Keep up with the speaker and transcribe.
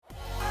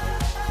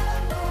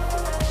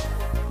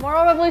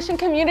Moral Revolution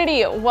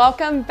community,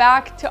 welcome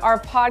back to our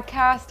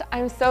podcast.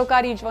 I'm so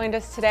glad you joined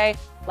us today.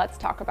 Let's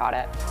talk about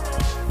it.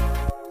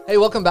 Hey,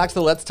 welcome back to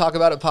the Let's Talk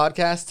About It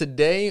podcast.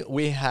 Today,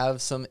 we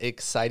have some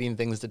exciting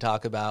things to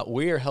talk about.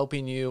 We are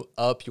helping you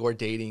up your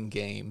dating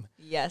game.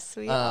 Yes,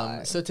 we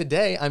are. So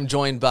today, I'm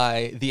joined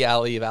by the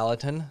Allie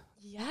Vallotton.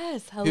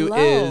 Yes, hello. Who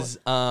is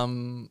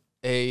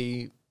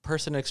a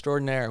person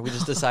extraordinaire. We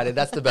just decided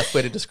that's the best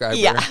way to describe her.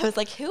 Yeah, I was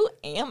like, who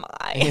am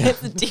I? Yeah.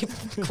 It's a deep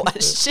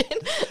question.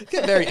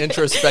 Get very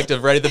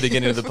introspective right at the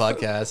beginning of the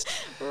podcast.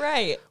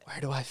 Right. Where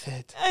do I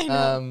fit? I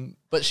know.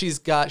 But she's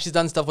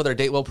done stuff with our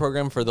Date Well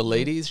program for the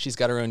ladies. She's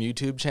got her own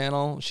YouTube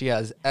channel. She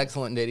has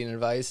excellent dating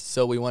advice.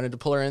 So we wanted to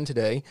pull her in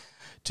today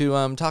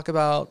to talk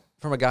about,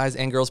 from a guy's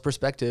and girl's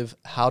perspective,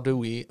 how do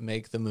we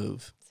make the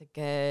move? It's a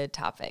good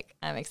topic.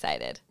 I'm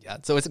excited. Yeah,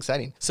 so it's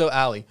exciting. So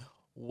Allie,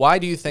 why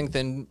do you think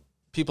then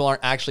people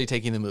aren't actually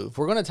taking the move?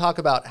 We're going to talk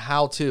about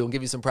how to and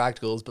give you some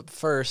practicals, but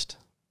first,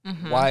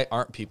 why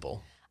aren't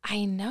people?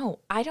 I know.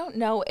 I don't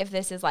know if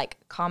this is like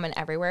common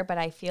everywhere, but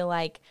I feel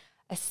like,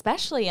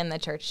 especially in the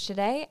church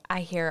today, I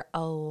hear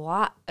a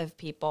lot of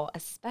people,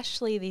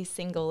 especially these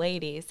single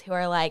ladies, who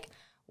are like,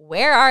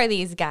 where are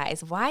these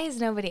guys? Why is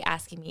nobody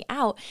asking me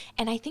out?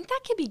 And I think that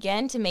could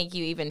begin to make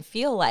you even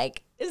feel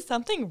like, is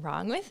something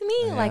wrong with me?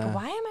 Yeah. Like,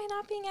 why am I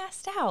not being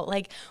asked out?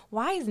 Like,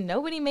 why is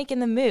nobody making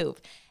the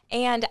move?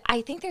 And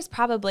I think there's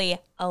probably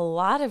a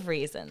lot of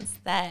reasons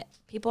that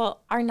people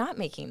are not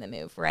making the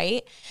move,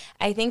 right?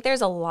 I think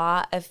there's a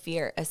lot of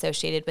fear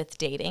associated with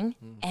dating,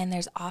 and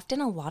there's often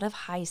a lot of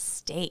high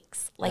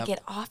stakes. Like, it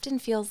often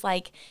feels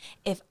like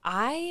if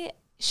I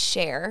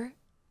share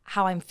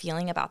how I'm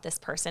feeling about this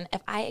person,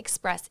 if I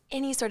express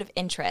any sort of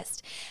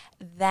interest,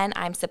 then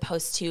I'm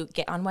supposed to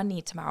get on one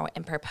knee tomorrow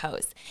and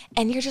propose.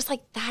 And you're just like,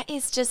 that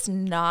is just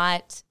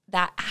not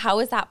that. How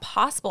is that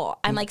possible?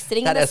 I'm like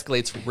sitting that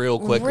escalates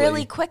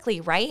really quickly,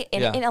 right?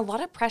 And a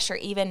lot of pressure,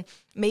 even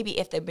maybe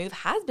if the move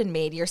has been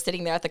made, you're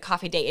sitting there at the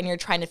coffee date and you're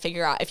trying to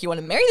figure out if you want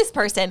to marry this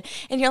person.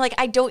 And you're like,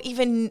 I don't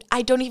even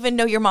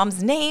know your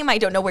mom's name. I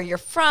don't know where you're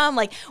from.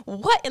 Like,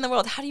 what in the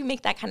world? How do you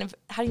make that kind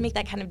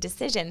of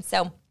decision?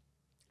 So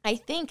I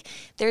think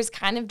there's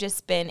kind of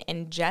just been,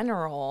 in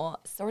general,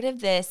 sort of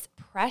this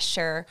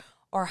pressure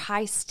or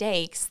high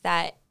stakes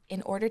that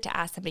in order to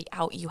ask somebody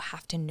out, you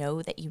have to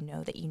know that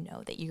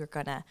you're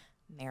going to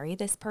marry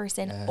this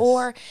person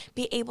or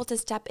be able to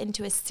step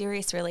into a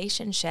serious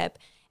relationship.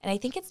 And I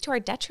think it's to our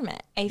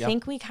detriment. I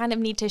think we kind of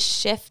need to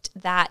shift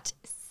that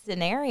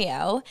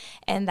scenario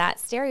and that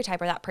stereotype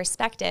or that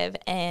perspective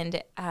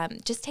and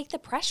just take the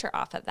pressure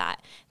off of that.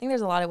 I think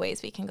there's a lot of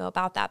ways we can go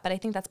about that, but I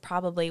think that's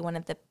probably one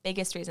of the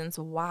biggest reasons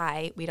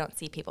why we don't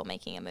see people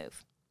making a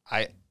move.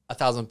 I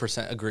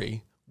 1,000%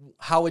 agree.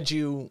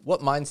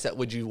 What mindset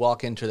would you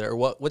walk into there?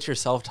 What's your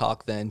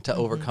self-talk then to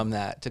overcome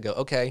that, to go,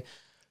 okay,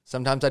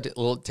 sometimes I take it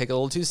a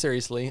little too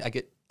seriously. I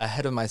get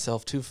ahead of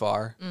myself too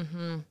far.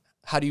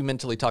 How do you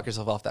mentally talk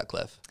yourself off that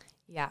cliff?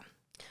 Yeah.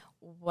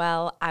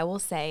 Well, I will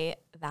say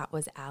that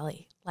was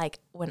Allie. Like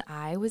when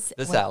I was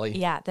Allie.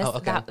 Yeah,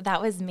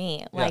 that was me.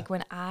 Yeah. Like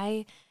when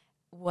I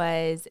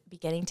was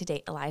beginning to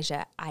date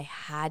Elijah, I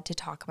had to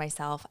talk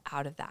myself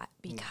out of that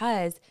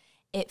because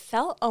it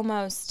felt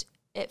almost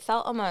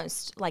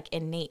like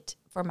innate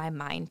for my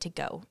mind to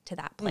go to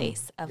that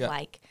place of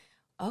like,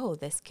 oh,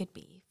 this could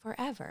be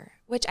forever,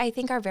 which I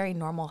think are very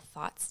normal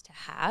thoughts to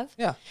have.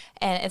 Yeah.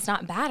 And it's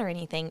not bad or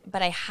anything,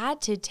 but I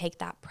had to take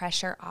that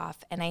pressure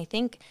off. And I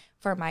think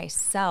for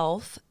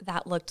myself,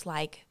 that looked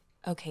like,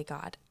 okay,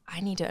 God, I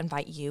need to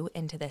invite you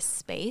into this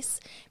space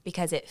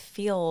because it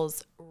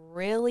feels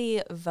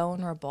really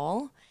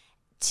vulnerable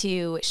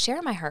to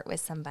share my heart with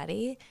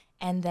somebody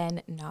and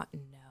then not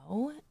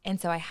know. And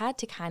so I had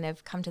to kind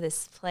of come to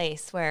this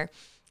place where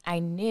I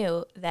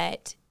knew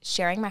that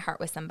sharing my heart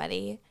with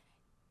somebody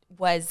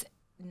was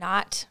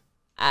not,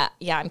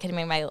 I'm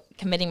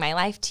committing my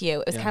life to you.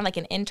 It was kind of like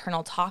an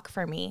internal talk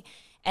for me.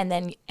 And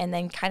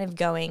then kind of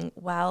going,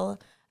 well,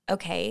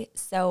 okay,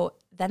 so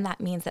then that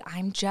means that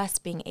I'm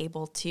just being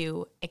able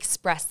to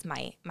express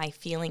my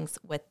feelings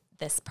with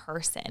this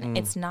person.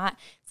 It's not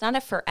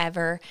a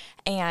forever.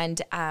 And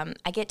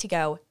I get to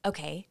go,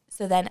 okay,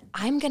 so then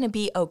I'm going to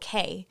be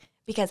okay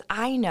because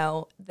I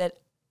know that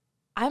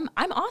I'm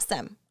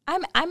awesome.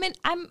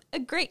 I'm a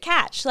great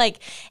catch. Like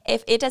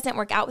if it doesn't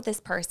work out with this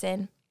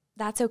person,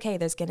 that's okay.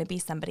 There's going to be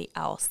somebody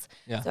else.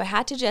 Yeah. So I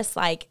had to just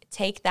like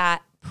take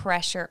that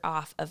pressure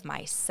off of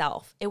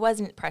myself. It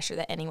wasn't pressure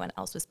that anyone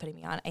else was putting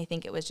me on. I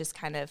think it was just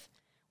kind of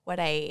what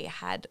I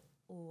had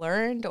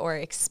learned or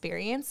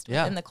experienced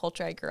within the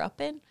culture I grew up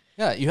in.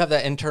 Yeah, you have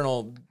that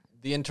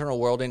the internal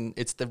world, and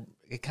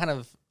it kind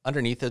of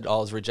underneath it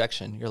all is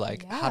rejection. You're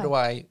like, how do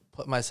I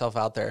put myself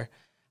out there?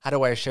 How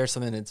do I share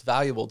something that's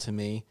valuable to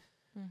me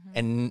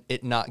and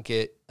it not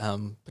get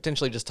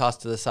potentially just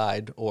tossed to the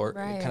side or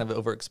kind of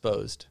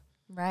overexposed?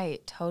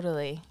 Right,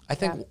 totally. I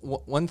think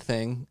one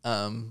thing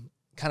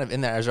kind of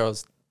in there as I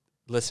was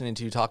listening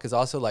to you talk is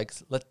also like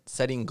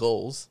setting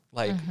goals.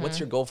 Like, what's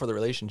your goal for the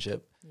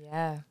relationship?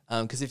 Yeah.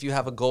 Because if you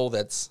have a goal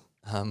that's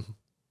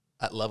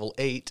at level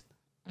 8,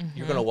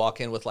 you're going to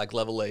walk in with like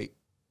level 8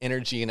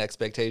 energy and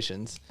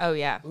expectations. Oh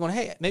yeah. We're going,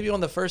 hey, maybe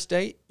on the first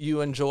date,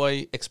 you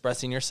enjoy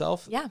expressing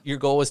yourself. Yeah. Your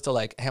goal is to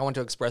like, hey, I want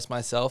to express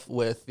myself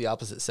with the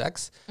opposite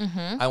sex.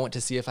 I want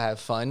to see if I have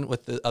fun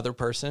with the other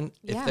person,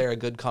 if they're a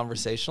good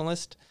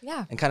conversationalist.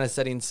 Yeah. And kind of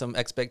setting some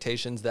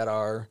expectations that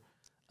are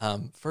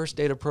first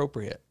date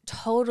appropriate.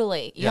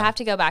 Totally. You have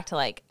to go back to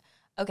like,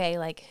 okay,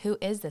 like who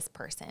is this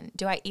person?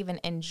 Do I even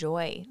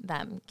enjoy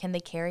them? Can they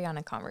carry on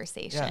a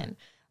conversation?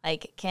 Yeah.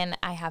 Like, can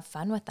I have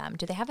fun with them?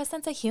 Do they have a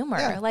sense of humor?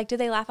 Yeah. Like, do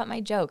they laugh at my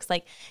jokes?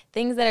 Like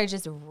things that are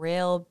just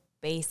real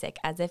basic,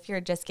 as if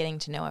you're just getting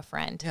to know a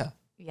friend. Yeah.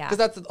 Yeah. Because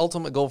that's the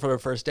ultimate goal for a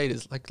first date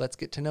is like, let's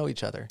get to know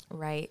each other.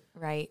 Right.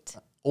 Right.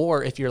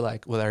 Or if you're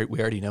like, well,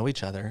 we already know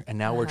each other, and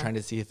now we're trying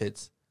to see if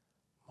it's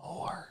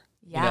more.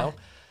 Yeah. You know?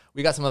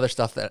 We got some other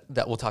stuff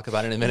that we'll talk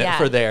about in a minute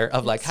for there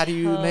of like, how do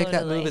you make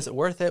that move? Is it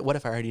worth it? What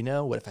if I already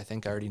know? What if I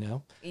think I already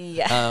know?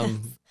 Yeah.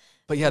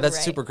 But yeah, that's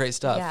super great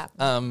stuff.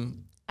 Yeah.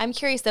 I'm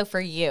curious though,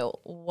 for you,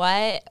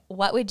 what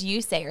would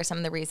you say are some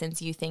of the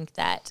reasons you think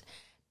that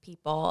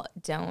people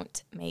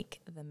don't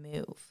make the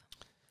move?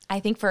 I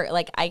think for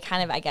like, I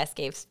guess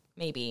gave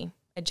maybe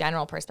a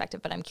general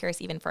perspective, but I'm curious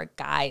even for a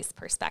guy's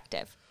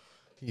perspective.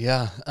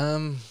 Yeah.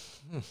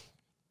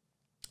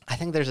 I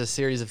think there's a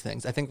series of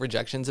things. I think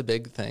rejection's a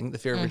big thing, the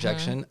fear of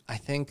rejection. I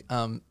think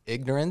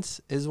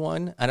ignorance is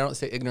one. I don't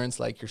say ignorance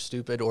like you're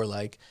stupid or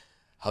like,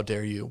 how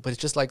dare you? But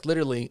it's just like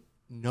literally,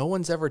 no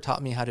one's ever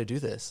taught me how to do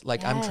this.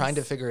 Like I'm trying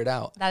to figure it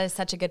out. That is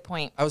such a good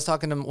point. I was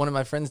talking to one of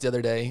my friends the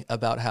other day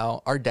about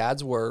how our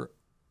dads were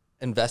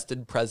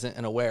invested, present,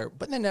 and aware,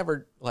 but they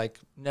never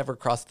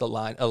crossed the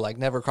line,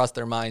 never crossed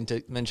their mind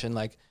to mention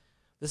like,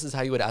 this is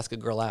how you would ask a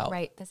girl out.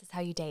 Right. This is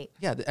how you date.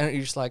 Yeah. And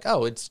you're just like,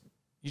 oh,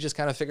 you just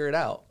kind of figure it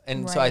out.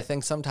 And so I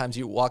think sometimes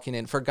you walking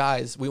in, for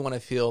guys, we want to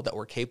feel that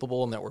we're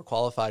capable and that we're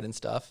qualified and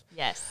stuff.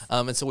 Yes.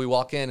 And so we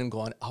walk in and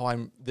going,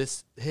 oh,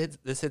 this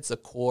hits a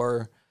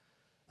core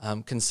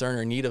concern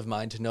or need of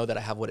mine to know that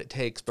I have what it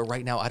takes. But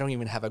right now I don't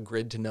even have a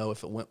grid to know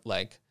if it went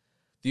like,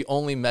 the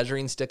only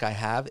measuring stick I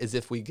have is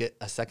if we get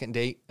a second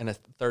date and a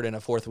third and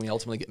a fourth and we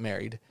ultimately get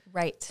married.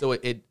 Right. So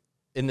it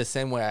in the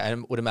same way I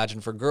would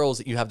imagine for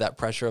girls, you have that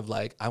pressure of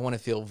like, I want to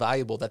feel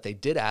valuable that they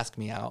did ask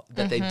me out,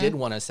 that they did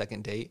want a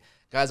second date.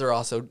 Guys are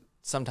also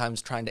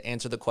sometimes trying to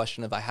answer the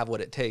question of I have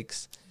what it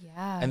takes.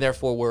 Yeah. And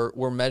therefore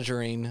we're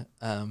measuring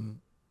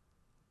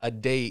a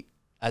date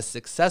as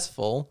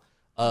successful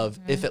of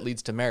if it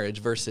leads to marriage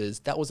versus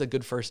that was a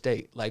good first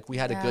date. Like we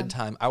had a good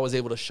time. I was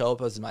able to show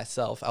up as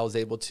myself. I was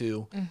able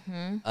to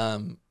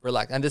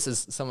relax. And this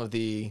is some of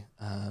the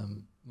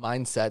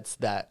mindsets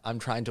that I'm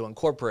trying to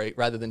incorporate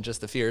rather than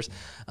just the fears.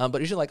 But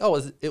usually like,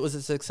 oh, it was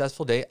a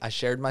successful date. I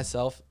shared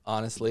myself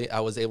honestly. I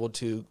was able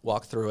to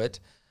walk through it.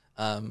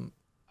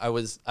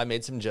 I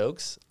made some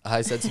jokes.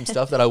 I said some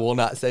stuff that I will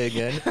not say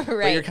again. Right.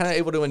 But you're kind of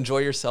able to enjoy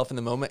yourself in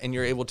the moment, and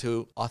you're able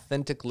to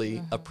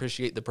authentically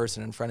appreciate the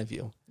person in front of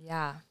you.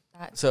 Yeah.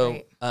 That's so,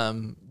 great.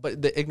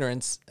 But the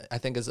ignorance, I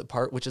think, is a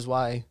part, which is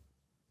why,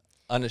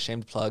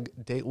 unashamed plug,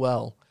 date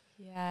well.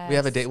 Yes. We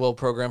have a date well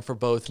program for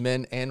both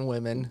men and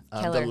women.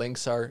 The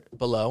links are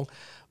below.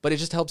 But it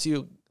just helps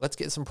you. Let's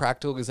get some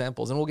practical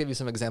examples, and we'll give you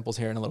some examples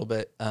here in a little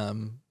bit.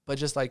 But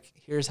just like,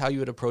 here's how you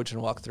would approach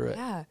and walk through it.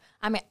 Yeah.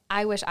 I mean,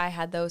 I wish I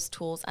had those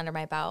tools under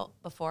my belt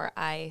before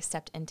I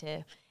stepped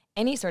into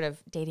any sort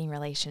of dating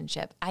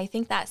relationship. I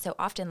think that so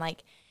often,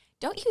 like,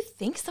 don't you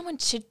think someone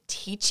should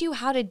teach you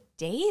how to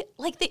date?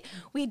 Like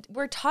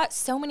we're taught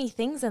so many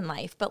things in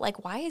life, but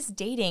like, why is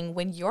dating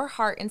when your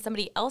heart and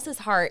somebody else's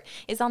heart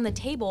is on the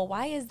table?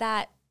 Why is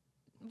that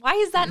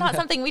not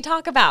something we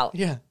talk about?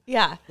 Yeah.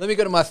 Yeah. Let me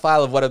go to my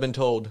file of what I've been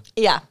told.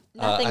 Yeah.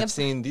 I've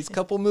seen these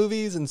couple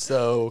movies, and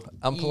so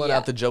I'm pulling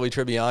out the Joey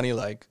Tribbiani,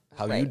 like,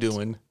 how you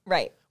doing?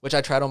 Right. Which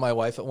I tried on my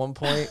wife at one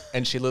point,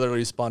 and she literally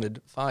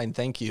responded, fine,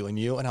 thank you. And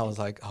you? And I was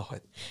like, oh, I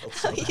felt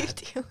so how bad.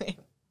 you doing?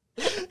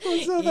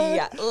 So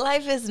yeah,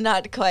 life is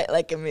not quite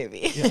like a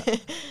movie. Yeah.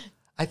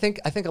 I think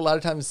a lot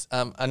of times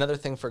another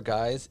thing for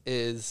guys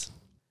is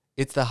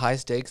it's the high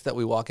stakes that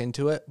we walk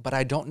into it, but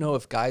I don't know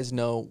if guys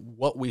know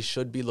what we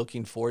should be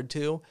looking forward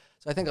to.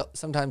 So I think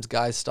sometimes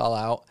guys stall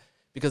out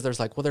because there's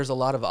like, well, there's a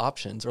lot of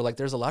options, or like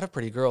there's a lot of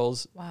pretty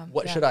girls. Wow.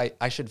 What should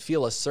I should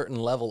feel a certain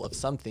level of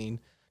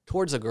something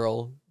towards a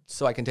girl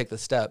so I can take the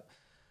step.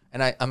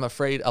 And I'm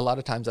afraid a lot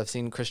of times I've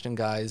seen Christian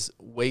guys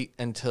wait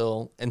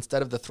until,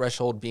 instead of the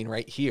threshold being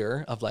right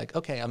here of like,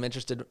 okay, I'm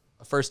interested,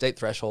 a first date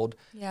threshold.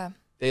 Yeah.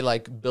 They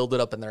like build it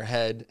up in their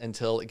head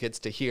until it gets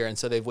to here. And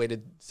so they've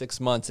waited 6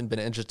 months and been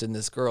interested in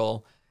this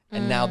girl.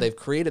 And now they've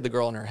created the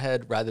girl in her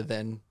head rather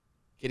than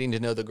getting to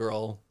know the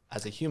girl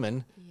as a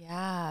human.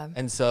 Yeah.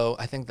 And so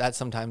I think that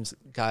sometimes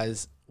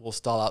guys will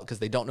stall out because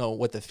they don't know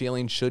what the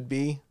feeling should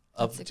be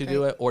to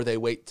do it, or they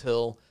wait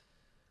till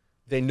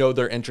they know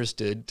they're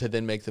interested to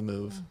then make the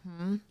move.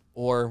 Mm-hmm.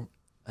 Or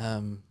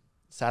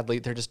sadly,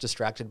 they're just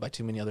distracted by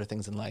too many other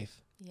things in life.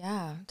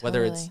 Yeah, totally.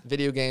 Whether it's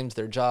video games,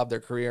 their job,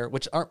 their career,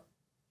 which aren't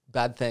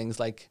bad things.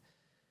 Like,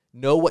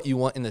 know what you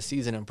want in the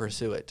season and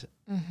pursue it.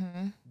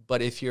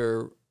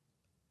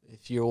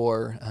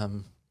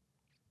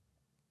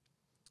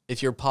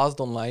 if you're paused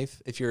on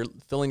life, if you're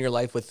filling your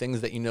life with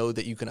things that you know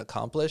that you can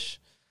accomplish,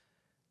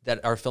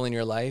 that are filling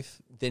your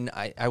life, then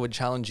I would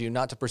challenge you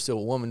not to pursue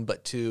a woman,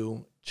 but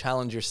to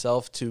challenge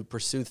yourself to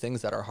pursue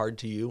things that are hard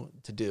to you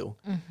to do.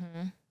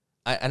 Mm-hmm.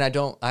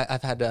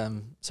 I've had,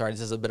 sorry,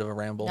 this is a bit of a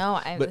ramble. No,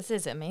 this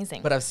is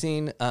amazing. But I've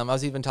seen, I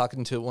was even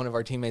talking to one of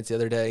our teammates the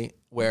other day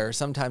where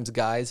sometimes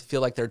guys feel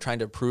like they're trying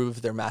to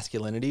prove their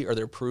masculinity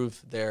or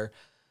prove their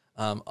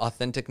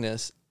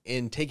authenticness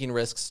in taking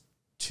risks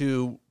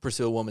to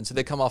pursue a woman. So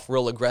they come off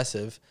real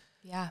aggressive.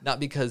 Yeah. Not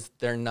because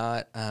they're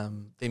not,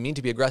 they mean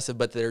to be aggressive,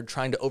 but they're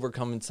trying to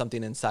overcome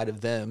something inside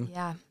of them.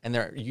 Yeah. And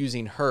they're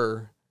using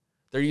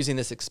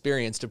this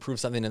experience to prove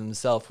something in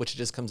themselves, which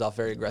just comes off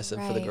very aggressive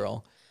for the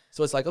girl.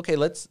 So it's like, okay,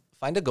 let's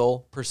find a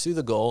goal, pursue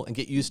the goal, and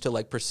get used to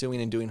like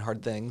pursuing and doing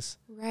hard things.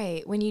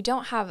 Right. When you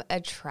don't have a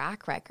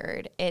track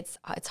record, it's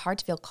hard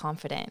to feel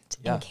confident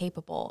and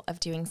capable of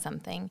doing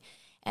something.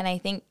 And I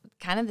think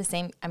kind of the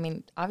same, I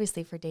mean,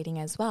 obviously for dating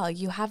as well,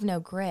 you have no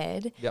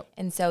grid. Yep.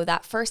 And so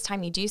that first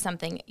time you do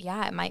something,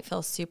 it might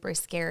feel super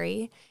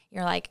scary.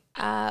 You're like,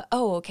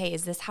 oh, okay,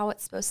 is this how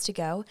it's supposed to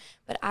go?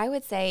 But I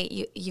would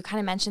say you kind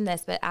of mentioned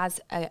this, but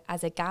as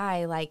a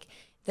guy, like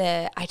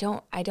I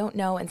don't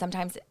know. And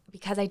sometimes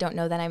because I don't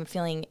know, that I'm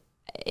feeling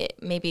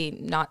maybe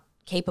not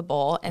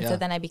capable. And so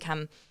then I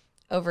become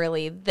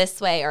overly this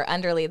way or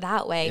underly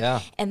that way.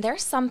 Yeah. And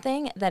there's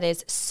something that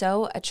is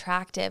so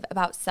attractive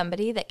about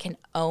somebody that can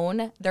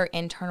own their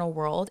internal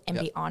world and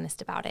be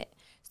honest about it.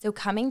 So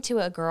coming to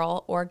a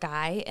girl or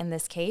guy in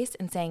this case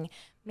and saying,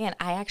 man,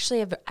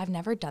 I've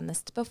never done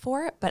this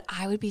before, but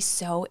I would be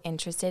so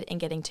interested in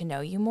getting to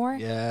know you more.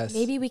 Yes.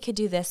 Maybe we could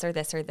do this or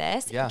this or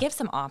this. Yeah. Give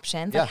some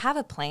options. Like have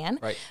a plan.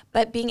 Right.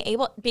 But being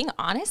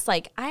honest,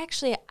 like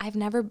I've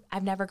never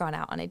gone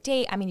out on a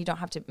date. I mean, you don't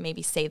have to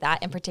maybe say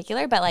that in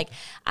particular, but like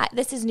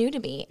this is new to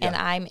me and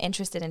I'm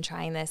interested in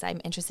trying this.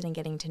 I'm interested in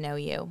getting to know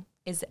you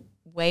is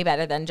way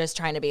better than just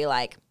trying to be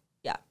like,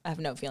 yeah, I have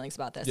no feelings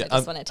about this. I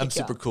just want to take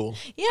you I'm super cool.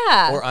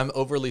 Yeah. Or I'm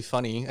overly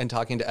funny and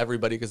talking to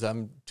everybody because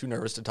I'm too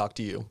nervous to talk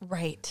to you.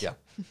 Right. Yeah.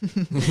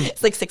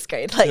 It's like 6th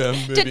grade. Like,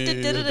 maybe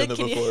I've done that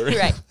before.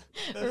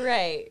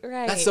 Right.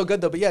 That's so good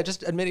though. But yeah,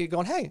 just admitting,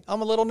 going, hey,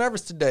 I'm a little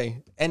nervous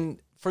today.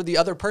 And for the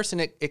other person,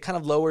 it kind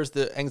of lowers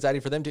the anxiety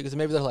for them too, because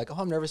maybe they're like,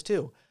 oh, I'm nervous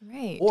too.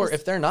 Right. Or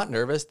if they're not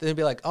nervous, they'd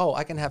be like, oh,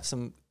 I can have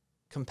some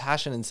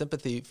compassion and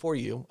sympathy for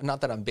you.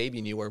 Not that I'm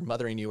babying you or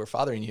mothering you or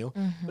fathering you,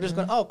 but just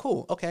going, oh,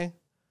 cool. Okay.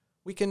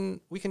 We can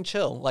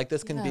chill. Like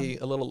this can be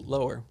a little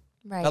lower.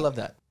 Right. I love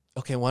that.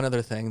 Okay, one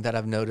other thing that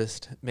I've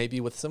noticed,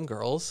 maybe with some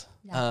girls,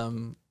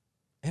 in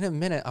a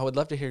minute, I would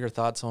love to hear your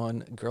thoughts on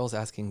girls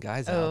asking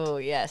guys out. Oh,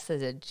 yes,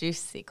 that's a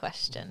juicy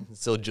question.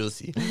 So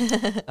juicy.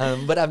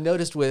 But I've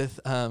noticed with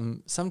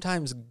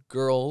sometimes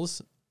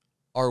girls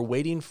are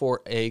waiting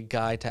for a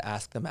guy to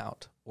ask them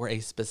out or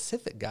a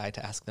specific guy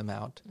to ask them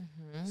out,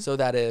 so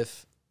that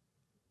if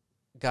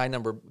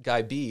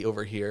guy B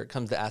over here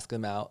comes to ask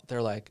them out,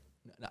 they're like,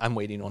 I'm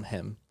waiting on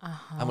him.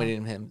 I'm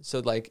waiting on him. So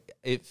like,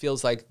 it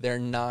feels like they're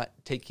not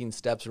taking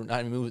steps or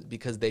not moving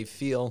because they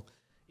feel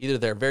either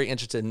they're very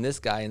interested in this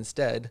guy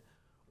instead,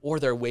 or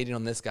they're waiting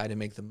on this guy to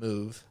make the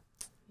move.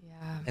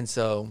 Yeah. And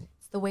so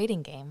it's the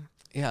waiting game.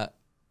 Yeah.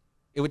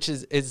 Which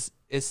is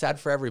sad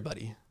for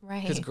everybody.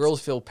 Right. Because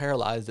girls feel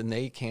paralyzed and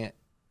they can't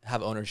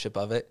have ownership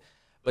of it.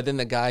 But then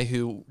the guy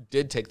who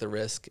did take the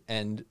risk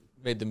and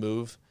made the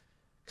move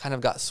kind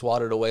of got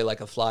swatted away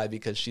like a fly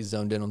because she's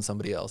zoned in on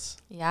somebody else.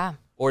 Yeah.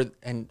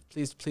 And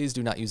please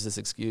do not use this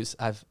excuse.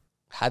 I've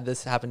had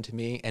this happen to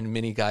me, and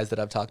many guys that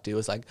I've talked to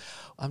is like,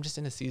 I'm just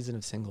in a season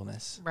of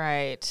singleness.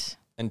 Right.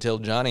 Until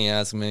Johnny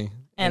asked me.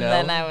 And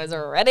then I was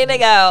ready to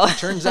go.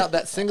 Turns out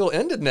that single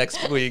ended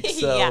next week.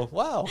 So,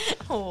 wow.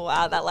 Oh,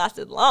 wow, that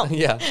lasted long.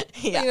 Yeah.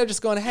 But,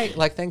 just going, hey,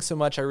 like, thanks so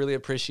much. I really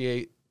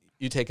appreciate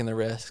you taking the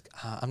risk.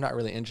 I'm not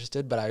really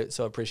interested, but I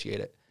so appreciate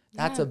it.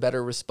 That's a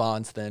better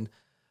response than,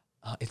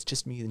 it's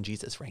just me and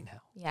Jesus right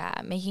now. Yeah,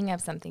 making up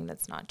something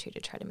that's not true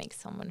to try to make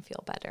someone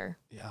feel better.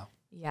 Yeah.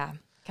 Yeah,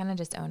 kind of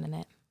just owning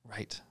it.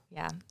 Right.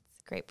 Yeah,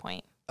 it's a great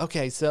point.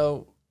 Okay,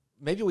 so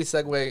maybe we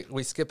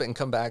skip it and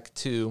come back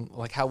to,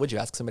 like, how would you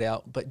ask somebody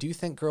out? But do you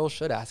think girls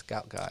should ask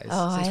out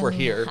guys since we're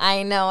here?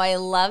 I know. I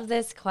love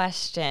this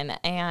question.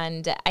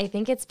 And I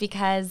think it's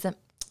because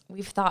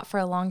we've thought for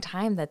a long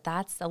time that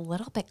that's a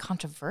little bit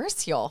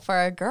controversial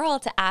for a girl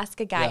to ask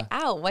a guy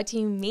out. What do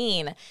you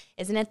mean?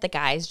 Isn't it the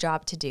guy's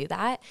job to do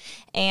that?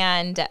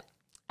 And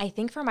I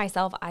think for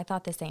myself, I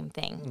thought the same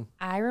thing.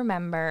 I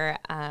remember,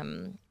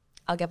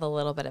 I'll give a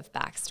little bit of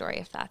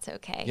backstory if that's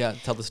okay. Yeah,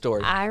 tell the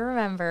story. I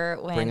remember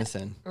when... Bring us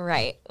in.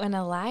 Right. When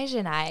Elijah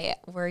and I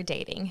were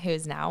dating,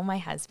 who's now my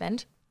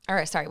husband,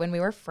 when we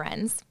were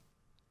friends,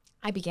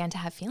 I began to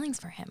have feelings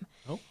for him.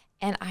 Oh.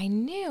 And I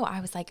knew, I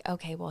was like,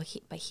 okay, well,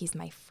 he's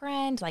my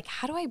friend. Like,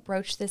 how do I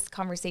broach this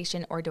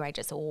conversation? Or do I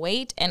just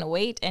wait and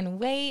wait and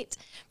wait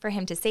for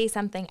him to say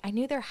something? I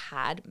knew there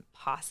had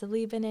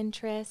possibly been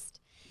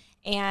interest.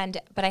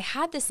 But I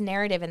had this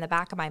narrative in the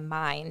back of my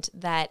mind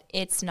that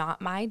it's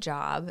not my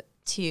job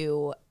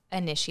to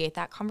initiate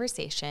that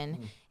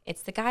conversation.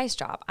 it's the guy's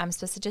job. I'm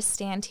supposed to just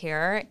stand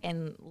here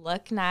and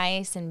look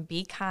nice and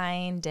be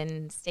kind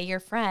and stay your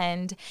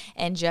friend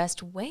and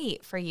just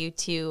wait for you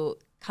to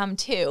come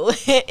to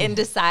and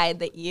decide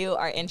that you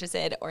are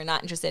interested or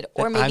not interested,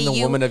 or maybe I'm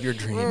the woman of your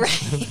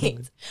dreams. Right.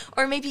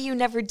 Or maybe you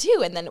never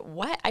do. And then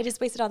what? I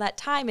just wasted all that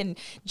time. And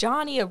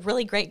Johnny, a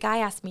really great guy,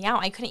 asked me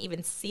out. I couldn't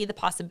even see the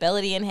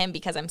possibility in him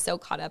because I'm so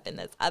caught up in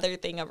this other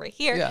thing over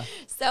here. Yeah.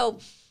 So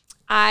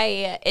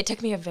it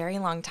took me a very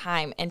long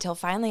time until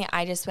finally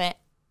I just went,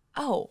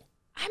 oh,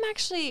 I'm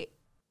actually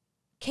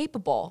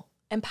capable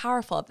and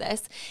powerful of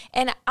this.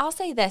 And I'll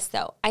say this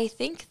though, I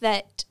think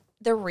that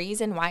the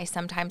reason why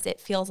sometimes it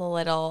feels a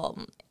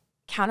little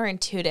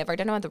counterintuitive, or I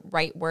don't know what the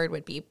right word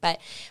would be,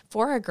 but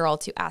for a girl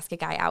to ask a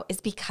guy out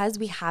is because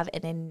we have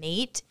an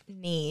innate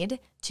need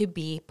to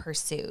be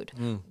pursued.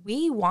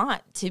 We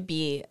want to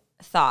be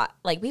thought,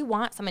 like we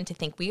want someone to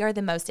think we are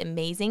the most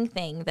amazing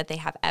thing that they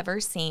have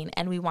ever seen,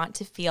 and we want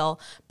to feel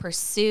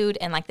pursued,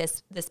 and like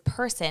this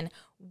person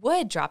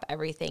would drop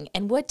everything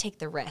and would take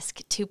the risk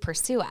to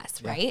pursue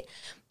us, right?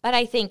 But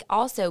I think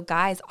also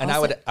guys also,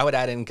 and I would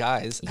add in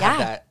guys have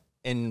that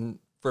in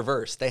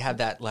reverse. They have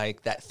that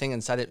like that thing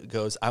inside it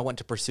goes, I want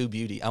to pursue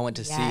beauty. I want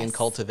to see and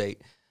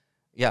cultivate.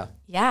 Yeah.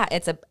 Yeah,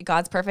 it's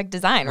God's perfect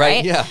design,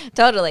 right? Yeah.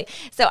 Totally.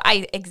 So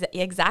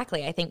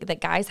exactly. I think that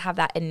guys have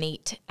that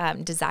innate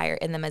desire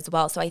in them as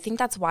well. So I think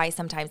that's why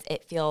sometimes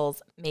it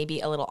feels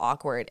maybe a little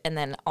awkward. And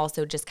then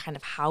also just kind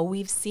of how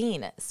we've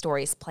seen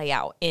stories play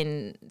out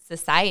in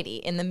society,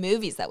 in the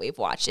movies that we've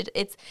watched.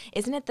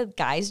 Isn't it the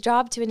guy's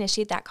job to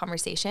initiate that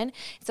conversation?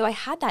 So I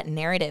had that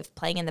narrative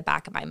playing in the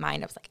back of my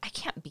mind. I was like, I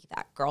can't be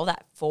that girl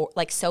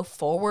so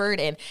forward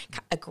and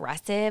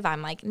aggressive.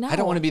 I'm like, no. I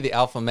don't want to be the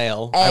alpha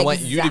male. I want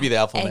you to be the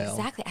alpha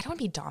male. Exactly. I don't want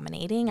to be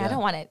dominating. I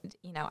don't want to,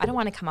 I don't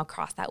want to come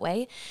across that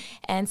way.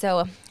 And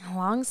so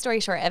long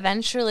story short,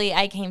 eventually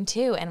I came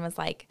to and was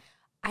like,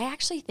 I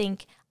actually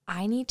think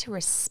I need to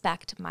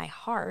respect my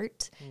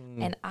heart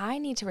and I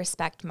need to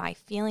respect my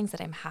feelings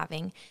that I'm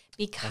having,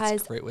 because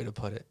that's a great way to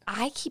put it.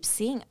 I keep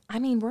seeing,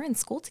 we're in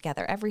school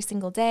together every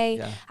single day.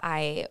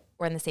 Yeah.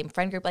 We're in the same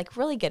friend group, like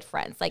really good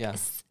friends. Like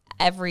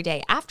every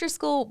day after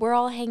school, we're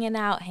all hanging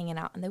out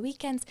on the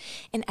weekends.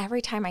 And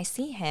every time I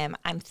see him,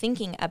 I'm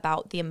thinking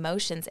about the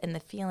emotions and the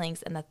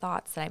feelings and the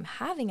thoughts that I'm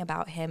having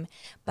about him,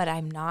 but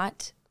I'm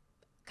not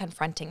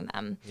confronting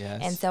them.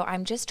 Yes. And so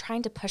I'm just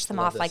trying to push them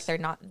off like they're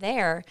not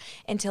there,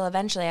 until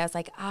eventually I was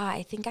like,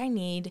 I think I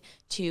need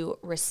to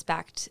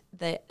respect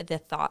the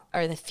thought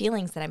or the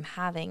feelings that I'm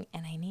having,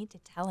 and I need to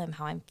tell him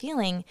how I'm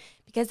feeling,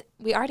 because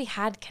we already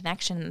had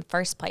connection in the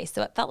first place.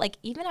 So it felt like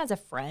even as a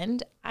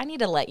friend, I need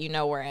to let you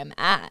know where I'm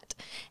at.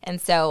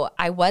 And so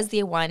I was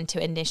the one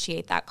to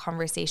initiate that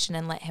conversation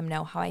and let him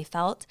know how I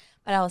felt.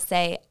 But I'll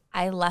say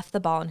I left the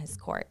ball in his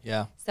court.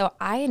 Yeah. So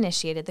I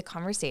initiated the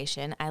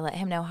conversation. I let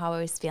him know how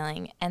I was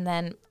feeling. And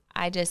then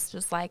I just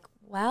was like,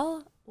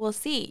 well, we'll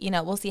see.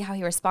 We'll see how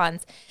he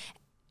responds.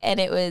 And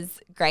it was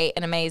great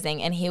and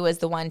amazing. And he was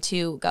the one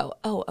to go,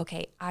 oh,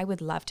 okay, I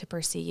would love to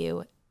pursue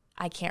you.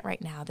 I can't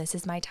right now. This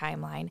is my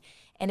timeline.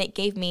 And it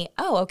gave me,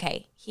 oh,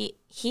 okay, he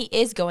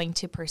is going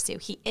to pursue.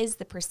 He is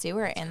the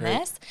pursuer in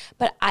this.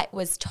 But it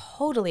was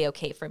totally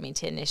okay for me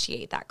to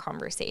initiate that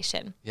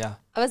conversation. Yeah.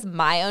 It was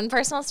my own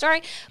personal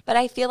story. But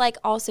I feel like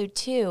also,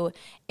 too,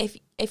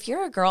 if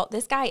you're a girl,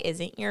 this guy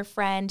isn't your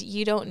friend,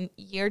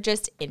 you're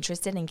just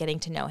interested in getting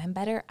to know him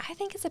better, I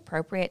think it's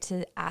appropriate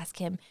to ask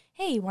him,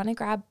 hey, you want to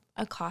grab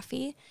a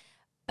coffee?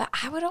 But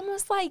I would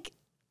almost like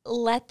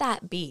let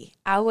that be.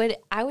 I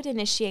would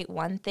initiate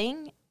one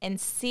thing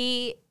and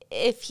see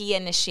if he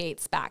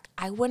initiates back.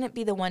 I wouldn't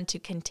be the one to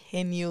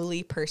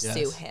continually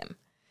pursue him.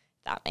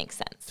 That makes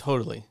sense.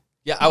 Totally.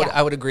 Yeah,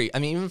 I would agree. I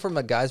mean, even from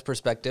a guy's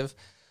perspective,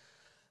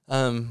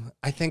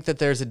 I think that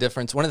there's a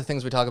difference. One of the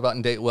things we talk about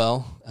in Date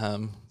Well,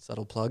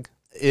 subtle plug,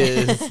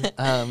 is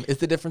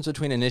the difference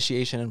between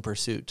initiation and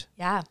pursuit.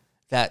 Yeah.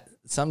 That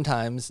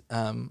sometimes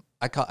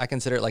I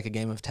consider it like a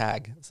game of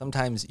tag.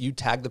 Sometimes you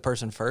tag the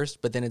person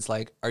first, but then it's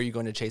like, are you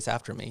going to chase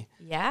after me?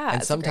 Yeah,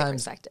 and that's a great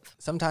perspective.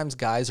 Sometimes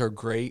guys are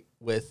great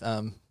with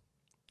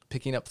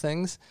picking up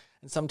things,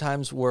 and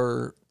sometimes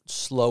we're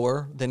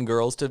slower than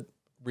girls to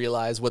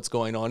realize what's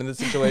going on in the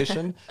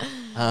situation,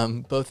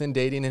 both in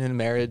dating and in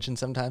marriage. And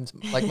sometimes,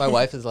 like, my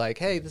wife is like,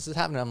 hey, this is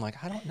happening. I'm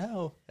like, I don't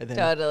know. And then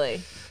a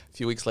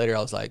few weeks later, I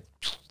was like,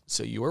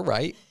 so you were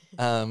right.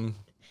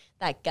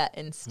 That gut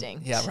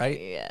instinct. Yeah, right?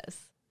 Yes.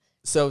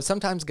 So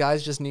sometimes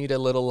guys just need a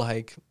little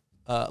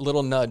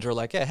little nudge, or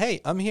like, yeah,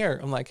 hey, I'm here.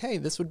 I'm like, hey,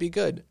 this would be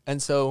good.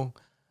 And so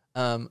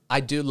I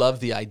do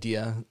love the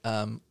idea.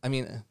 I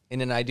mean, in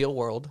an ideal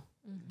world,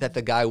 that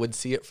the guy would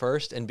see it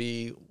first and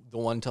be the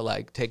one to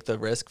like take the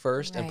risk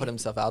first and put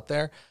himself out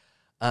there.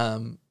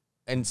 And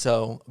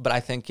so, but I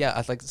think,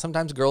 I like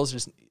sometimes girls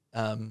just,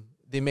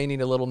 they may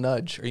need a little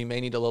nudge, or you may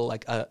need a little,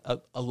 like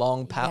a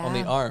long pat on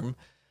the arm,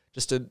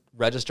 just to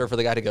register for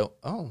the guy to go,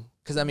 oh,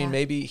 because I mean,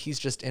 maybe he's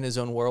just in his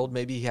own world.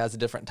 Maybe he has a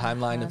different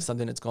timeline of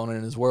something that's going on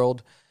in his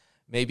world.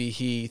 Maybe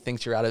he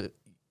thinks you're out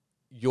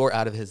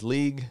of his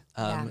league.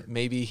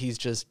 Maybe he's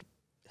just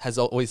has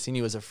always seen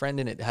you as a friend,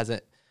 and it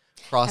hasn't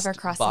crossed Ever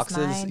crossed his boxes.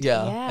 mind?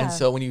 Yeah. Yeah. And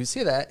so when you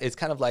see that, it's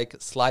kind of like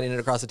sliding it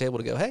across the table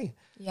to go, hey,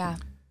 Yeah.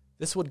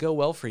 this would go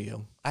well for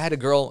you. I had a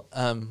girl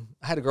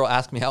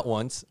ask me out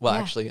once. Well,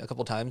 actually a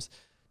couple times,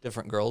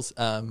 different girls.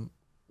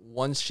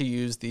 Once she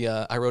used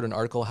I wrote an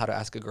article, how to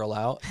ask a girl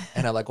out,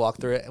 and I like walked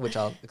through it, which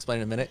I'll explain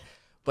in a minute,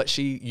 but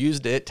she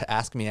used it to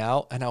ask me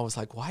out. And I was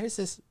like, why does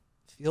this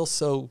feel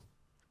so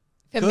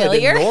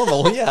Familiar? good and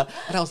normal? Yeah.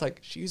 And I was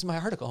like, she used my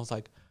article. I was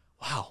like,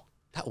 wow,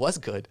 that was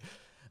good.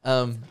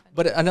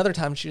 But another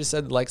time she just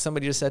said, like,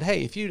 somebody just said,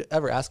 hey, if you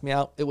ever ask me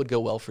out, it would go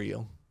well for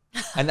you.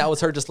 And that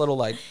was her just little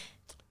like,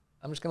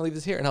 I'm just going to leave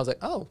this here. And I was like,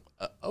 oh,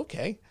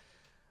 okay.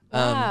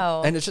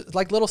 Wow. And it's just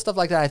like little stuff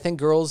like that. I think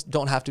girls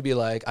don't have to be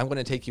like, I'm going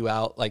to take you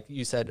out. Like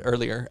you said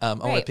earlier, I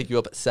want to pick you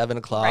up at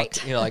 7:00.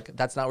 Right. You know, like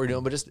that's not what we're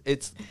doing, but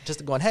it's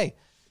just going, hey,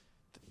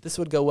 this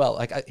would go well.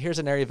 Like here's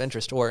an area of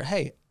interest, or,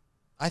 hey,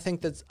 I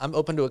think I'm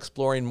open to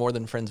exploring more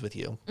than friends with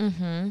you.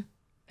 Mm-hmm.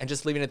 And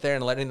just leaving it there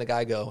and letting the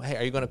guy go, hey,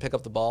 are you going to pick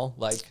up the ball?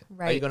 Like,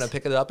 are you going to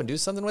pick it up and do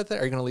something with it? Or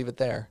are you going to leave it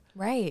there?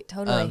 Right.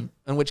 Totally.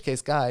 In which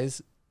case,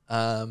 guys,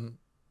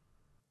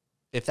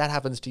 if that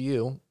happens to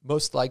you,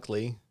 most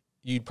likely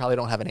you probably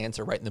don't have an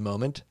answer right in the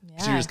moment. Yeah.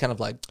 So you're just kind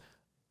of like,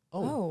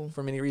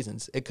 for many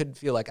reasons. It could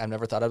feel like I've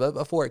never thought of it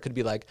before. It could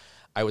be like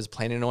I was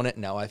planning on it.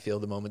 Now I feel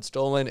the moment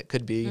stolen. It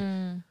could be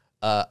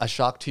a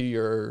shock to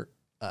your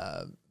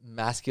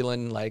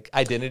masculine like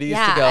identities.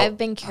 Yeah, to go, I've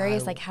been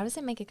curious. Like, how does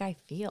it make a guy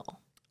feel?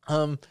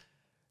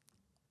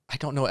 I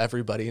don't know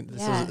everybody.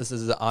 This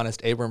is an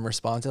honest Abram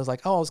response. I was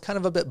like, I was kind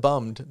of a bit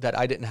bummed that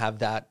I didn't have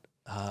that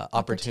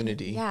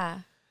opportunity. Yeah.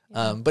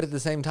 But at the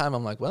same time,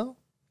 I'm like, well,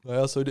 I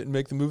also didn't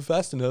make the move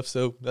fast enough,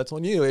 so that's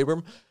on you,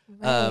 Abram.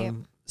 Right.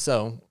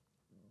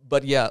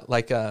 But yeah,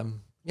 like,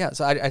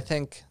 so I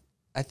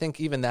think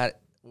even that,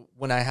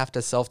 when I have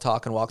to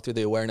self-talk and walk through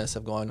the awareness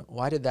of going,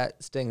 why did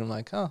that sting? I'm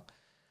like,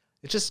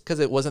 it's just because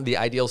it wasn't the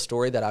ideal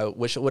story that I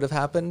wish it would have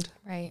happened.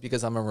 Right.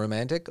 Because I'm a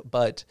romantic.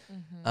 But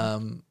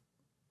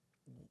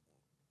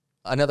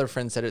another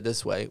friend said it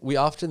this way. We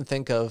often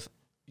think of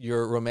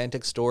your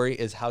romantic story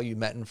is how you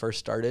met and first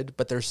started,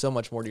 but there's so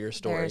much more to your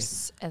story.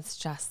 It's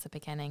just the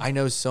beginning. I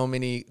know so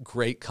many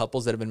great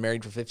couples that have been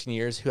married for 15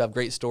 years who have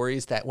great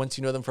stories that once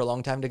you know them for a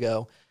long time to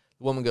go,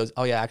 the woman goes,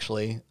 oh yeah,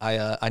 actually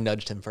I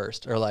nudged him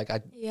first, or like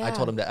I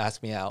told him to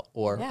ask me out,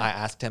 or I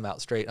asked him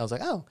out straight. And I was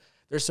like, oh,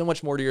 there's so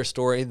much more to your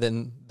story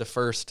than the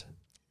first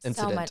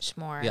incident. So much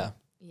more. Yeah.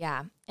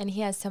 Yeah. And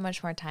he has so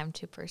much more time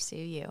to pursue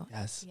you.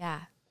 Yes. Yeah.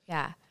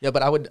 Yeah. Yeah,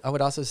 but I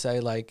would also say,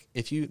 like,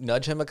 if you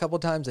nudge him a couple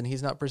times and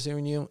he's not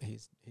pursuing you, he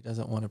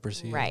doesn't want to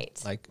pursue you.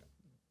 Right. Like,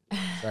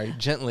 sorry,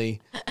 gently,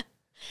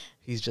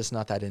 he's just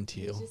not that into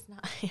you.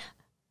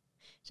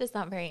 Just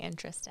not very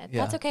interested.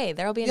 Yeah. That's okay.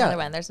 There'll be another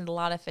one. There's a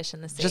lot of fish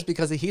in the sea. Just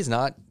because he's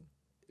not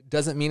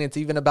doesn't mean it's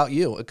even about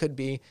you. It could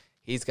be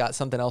he's got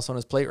something else on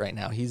his plate right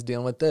now. He's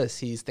dealing with this.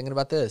 He's thinking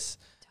about this.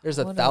 There's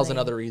 1,000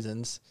 other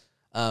reasons.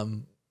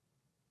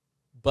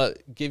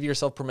 But give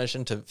yourself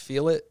permission to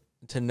feel it,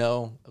 to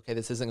know, okay,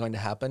 this isn't going to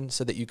happen,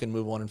 so that you can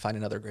move on and find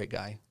another great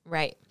guy.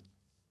 Right.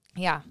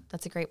 Yeah,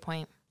 that's a great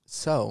point.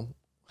 So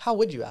how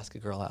would you ask a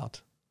girl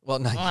out? Well,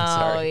 no,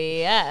 sorry. Oh,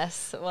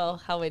 yes. Well,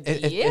 how would you?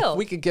 If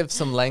we could give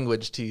some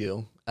language to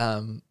you.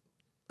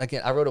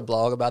 Again, I wrote a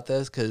blog about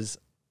this because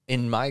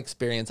in my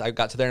experience, I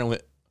got to there and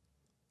went,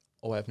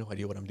 I have no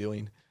idea what I'm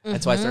doing. Mm-hmm.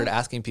 And so I started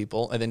asking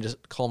people and then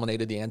just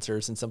culminated the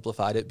answers and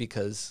simplified it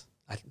because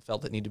I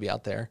felt it needed to be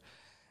out there.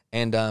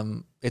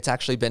 And it's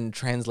actually been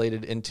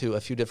translated into a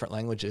few different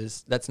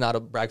languages. That's not a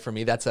brag for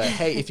me. That's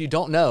hey, if you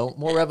don't know,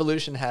 More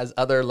Revolution has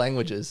other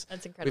languages.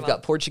 That's incredible. We've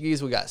got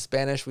Portuguese, we got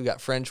Spanish, we got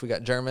French, we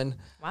got German.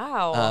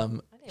 Wow.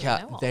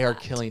 Yeah, they are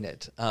killing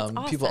it.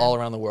 Awesome. People all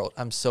around the world.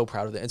 I'm so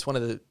proud of it. It's one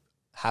of the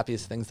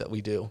happiest things that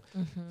we do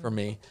for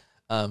me.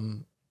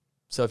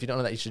 So if you don't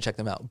know that, you should check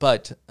them out.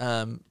 But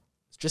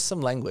just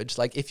some language.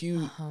 Like if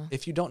you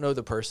don't know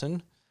the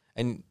person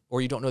or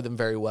you don't know them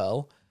very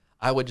well,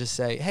 I would just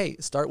say, hey,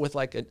 start with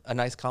like a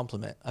nice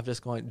compliment. I'm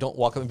just going, don't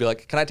walk up and be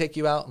like, can I take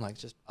you out? And like,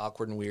 just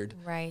awkward and weird.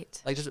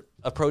 Right. Like just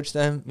approach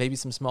them, maybe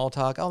some small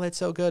talk. Oh, that's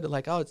so good.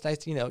 Like, oh, it's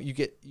nice.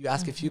 You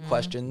ask a few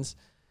questions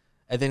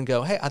and then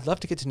go, hey, I'd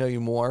love to get to know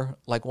you more,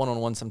 like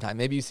one-on-one sometime.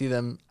 Maybe you see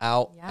them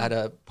out at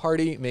a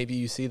party. Maybe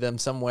you see them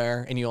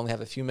somewhere and you only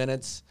have a few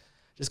minutes.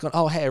 Just going,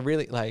 oh, hey, I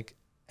really like,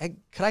 hey,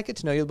 could I get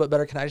to know you a little bit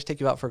better? Can I just take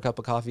you out for a cup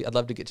of coffee? I'd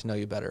love to get to know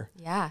you better.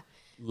 Yeah.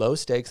 Low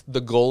stakes.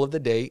 The goal of the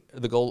date,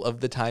 the goal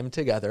of the time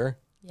together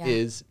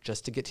is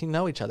just to get to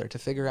know each other, to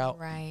figure out,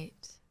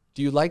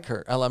 do you like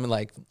her? I mean,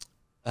 like,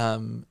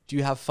 do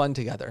you have fun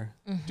together?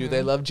 Do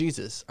they love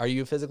Jesus? Are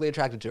you physically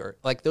attracted to her?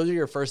 Like, those are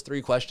your first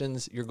 3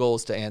 questions your goal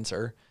is to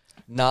answer.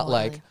 Not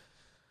like,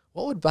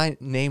 what would my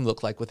name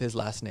look like with his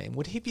last name?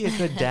 Would he be a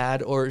good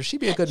dad or would she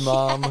be a good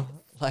mom?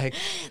 Like,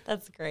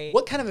 that's great.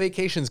 What kind of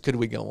vacations could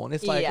we go on?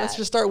 It's like, let's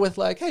just start with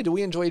like, hey, do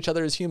we enjoy each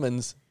other as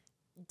humans?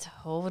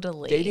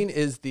 Totally. Dating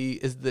is the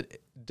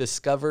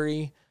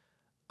discovery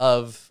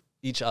of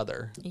each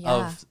other,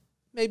 of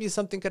maybe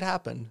something could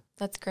happen.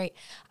 That's great.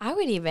 I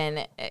would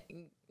even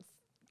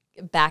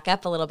back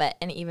up a little bit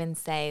and even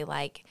say,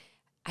 like,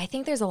 I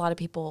think there's a lot of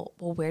people,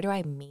 well, where do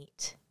I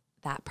meet?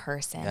 that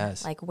person?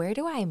 Yes. Like, where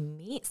do I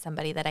meet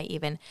somebody that I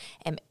even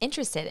am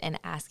interested in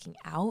asking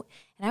out?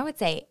 And I would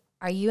say,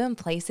 are you in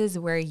places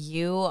where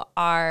you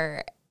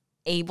are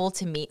able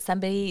to meet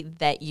somebody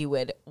that you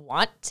would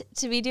want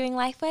to be doing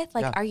life with?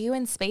 Like, are you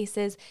in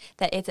spaces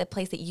that it's a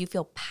place that you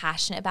feel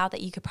passionate about,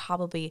 that you could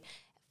probably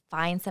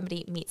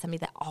meet somebody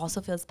that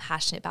also feels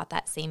passionate about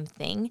that same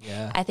thing?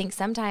 Yeah. I think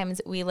sometimes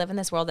we live in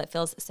this world that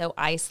feels so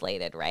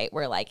isolated, right?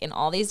 We're like in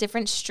all these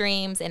different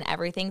streams and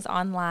everything's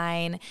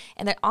online,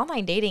 and that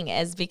online dating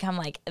has become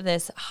like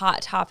this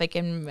hot topic,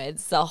 and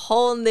it's a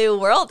whole new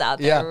world out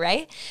there,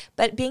 right?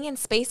 But being in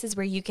spaces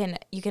where you can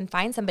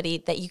find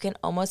somebody that you can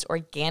almost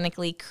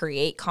organically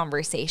create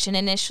conversation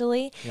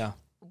initially. Yeah.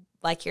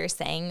 Like you're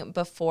saying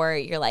before,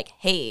 you're like,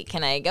 hey,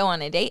 can I go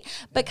on a date?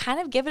 But kind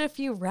of give it a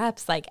few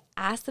reps, like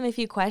ask them a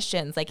few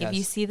questions. Like if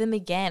you see them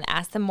again,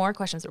 ask them more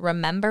questions.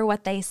 Remember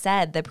what they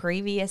said the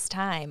previous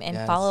time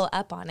and follow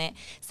up on it.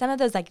 Some of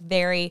those like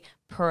very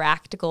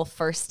practical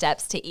first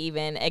steps to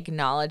even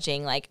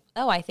acknowledging like,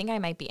 oh, I think I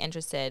might be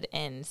interested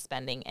in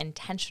spending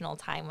intentional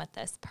time with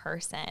this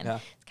person.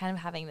 It's kind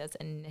of having those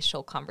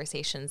initial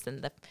conversations in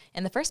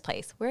the first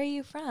place. Where are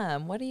you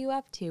from? What are you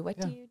up to?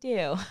 What do you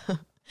do?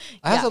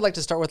 I also like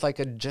to start with like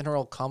a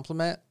general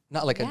compliment,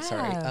 not like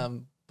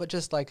but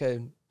just like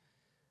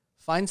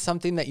find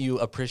something that you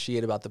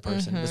appreciate about the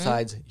person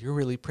besides you're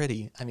really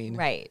pretty. I mean,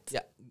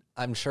 yeah,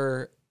 I'm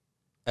sure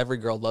every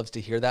girl loves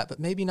to hear that, but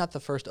maybe not the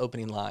first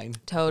opening line.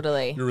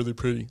 Totally. You're really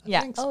pretty.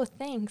 Yeah. Thanks. Oh,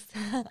 thanks.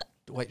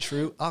 White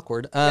shrew,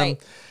 awkward. But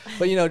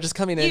just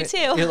coming in, You too.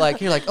 you're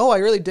like, oh, I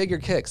really dig your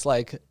kicks.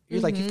 Like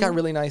you're like, you've got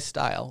really nice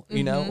style,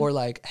 you know, or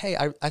like, hey,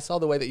 I saw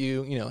the way that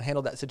you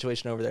handled that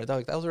situation over there.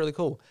 That was really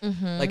cool.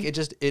 Like it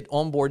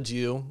onboards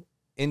you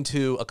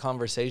into a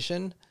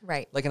conversation,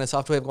 right? Like in a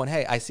soft way of going,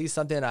 hey, I see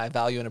something I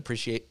value and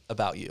appreciate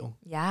about you.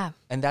 Yeah.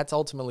 And that's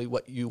ultimately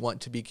what you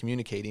want to be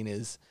communicating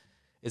is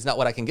not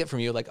what I can get from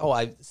you. Like, oh,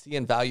 I see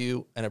and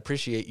value and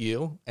appreciate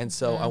you. And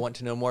so I want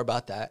to know more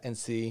about that and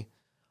see.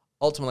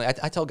 Ultimately,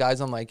 I tell guys,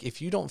 I'm like,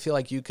 if you don't feel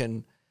like you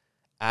can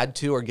add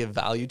to or give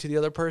value to the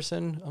other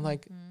person, I'm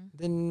like,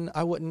 then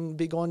I wouldn't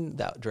be going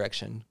that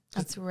direction.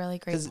 That's a really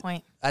great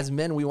point. As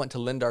men, we want to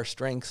lend our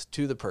strengths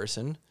to the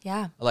person.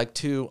 Yeah. Like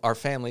to our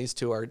families,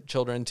 to our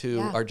children,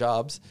 to our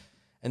jobs.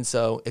 And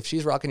so if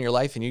she's rocking your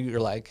life and you're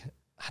like,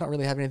 I don't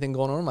really have anything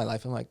going on in my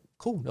life, I'm like,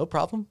 cool, no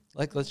problem.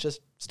 Like, let's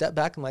just step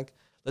back and like,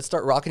 let's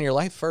start rocking your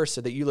life first so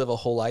that you live a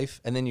whole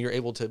life and then you're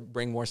able to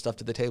bring more stuff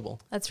to the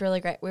table. That's really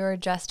great. We were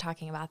just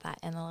talking about that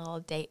in the little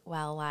Date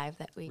Well live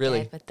that we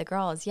did with the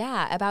girls.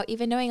 Yeah, about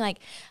even knowing like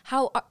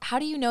how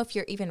do you know if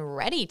you're even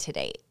ready to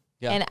date?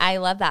 Yeah. And I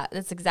love that.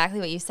 That's exactly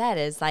what you said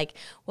is like,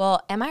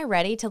 well, am I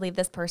ready to leave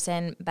this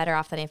person better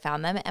off than I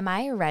found them? Am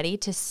I ready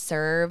to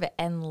serve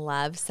and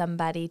love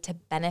somebody to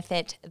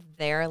benefit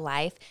their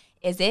life?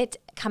 Is it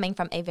coming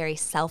from a very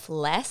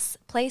selfless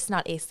place,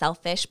 not a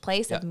selfish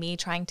place of me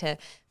trying to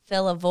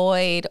fill a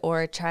void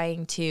or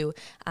trying to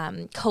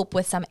cope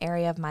with some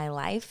area of my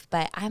life?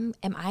 But am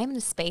I in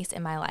a space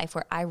in my life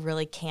where I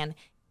really can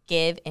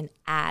give and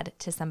add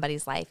to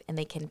somebody's life and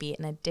they can be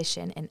an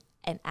addition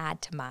and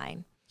add to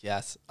mine?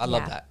 Yes, I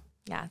love that.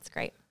 Yeah, it's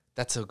great.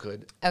 That's so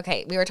good.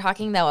 Okay, we were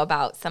talking though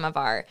about some of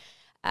our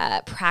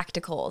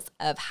practicals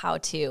of how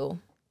to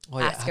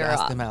ask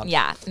them out.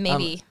 Yeah,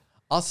 maybe.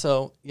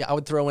 Also, I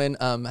would throw in,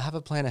 have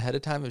a plan ahead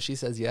of time. If she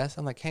says yes,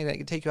 I'm like, hey, I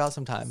can take you out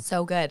sometime.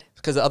 So good.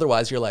 Because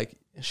otherwise you're like,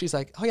 she's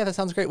like, oh yeah, that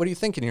sounds great. What are you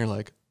thinking? And you're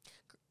like,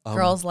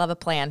 girls love a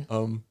plan.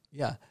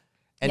 Yeah.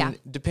 And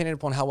depending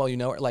upon how well you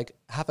know her, like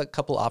have a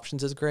couple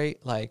options is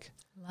great. Like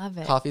love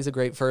it. Coffee is a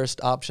great first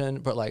option,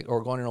 but like,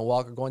 or going on a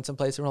walk or going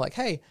someplace and we're like,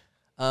 hey,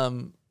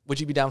 would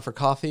you be down for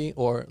coffee?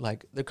 Or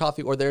like the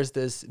coffee, or there's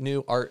this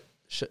new art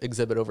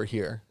exhibit over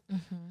here.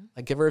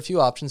 Like give her a few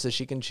options so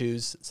she can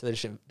choose so that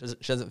she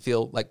doesn't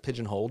feel like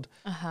pigeonholed.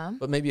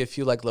 But maybe a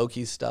few like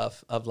low-key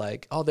stuff of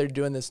like, oh, they're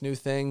doing this new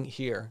thing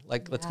here.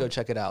 Like, let's go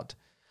check it out.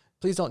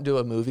 Please don't do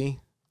a movie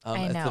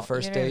as the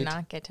first date. You do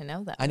not get to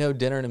know them. I know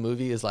dinner and a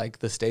movie is like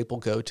the staple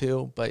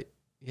go-to, but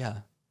yeah,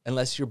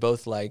 unless you're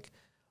both like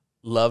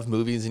love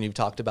movies and you've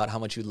talked about how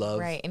much you love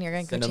and you're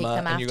going to go take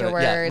them and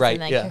afterwards and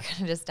like you're going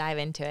to just dive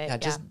into it. Yeah,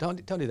 just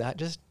don't do that.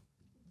 Just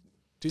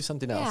do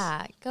something else.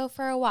 Yeah, go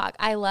for a walk.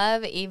 I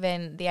love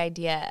even the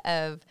idea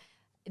of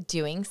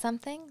doing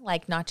something,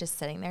 like not just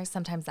sitting there.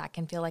 Sometimes that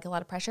can feel like a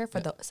lot of pressure.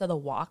 So the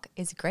walk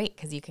is great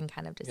because you can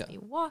kind of just be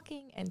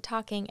walking and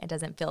talking. It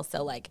doesn't feel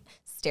so like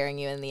staring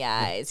you in the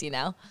eyes, you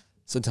know?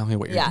 So tell me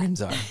what your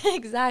dreams are.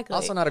 Exactly.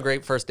 Also not a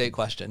great first date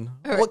question.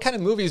 What kind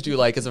of movies do you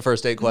like as a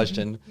first date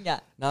question?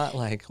 Not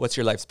like, what's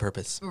your life's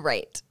purpose?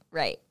 Right.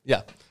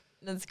 Yeah.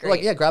 That's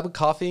great. Like, grab a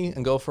coffee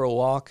and go for a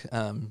walk,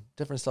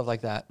 different stuff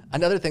like that.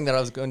 Another thing that I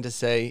was going to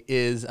say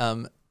is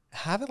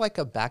have it like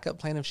a backup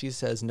plan if she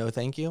says no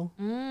thank you.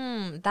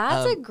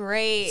 That's a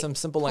great some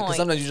simple point. Like, because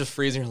sometimes you just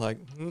freeze and you're like,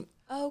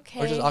 okay.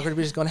 Or just awkward to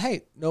be just going,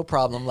 hey, no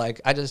problem.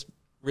 Like, I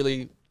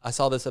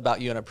saw this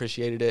about you and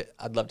appreciated it.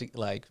 I'd love to,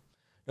 like,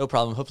 no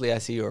problem. Hopefully I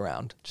see you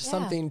around. Just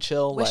something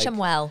chill. Wish them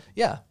well.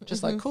 Yeah.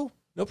 Just like, cool,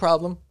 no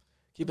problem.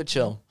 Keep it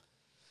chill.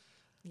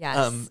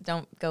 Yes.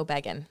 Don't go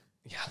begging.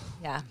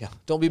 Yeah.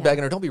 Don't be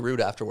begging or don't be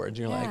rude afterwards.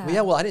 You're like,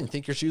 well, I didn't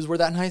think your shoes were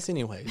that nice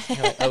anyways.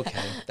 You're like,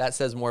 okay, that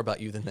says more about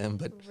you than them.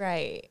 But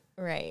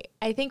Right.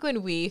 I think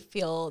when we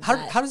feel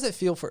how does it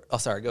feel for? Oh,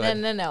 sorry. Go ahead.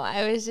 No.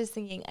 I was just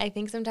thinking. I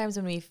think sometimes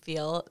when we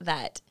feel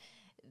that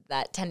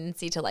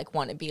tendency to like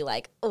want to be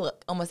like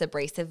almost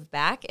abrasive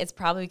back, it's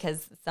probably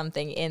because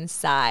something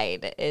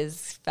inside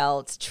is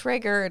felt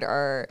triggered,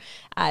 or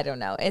I don't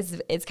know.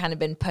 It's kind of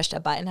been pushed.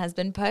 A button has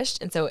been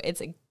pushed, and so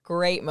it's a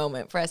great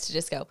moment for us to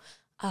just go,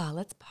 oh,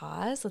 let's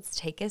pause. Let's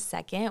take a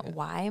second. Yeah.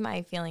 Why am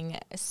I feeling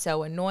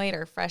so annoyed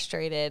or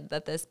frustrated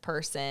that this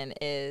person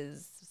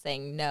is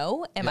saying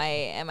no? Am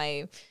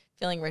I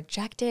feeling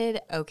rejected?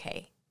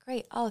 Okay,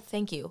 great. Oh,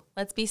 thank you.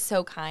 Let's be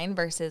so kind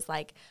versus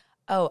like,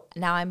 oh,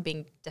 now I'm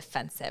being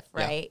defensive,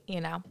 right?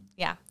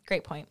 Yeah.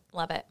 Great point.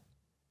 Love it.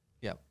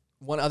 Yeah.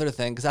 One other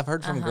thing, because I've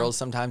heard from girls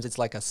sometimes it's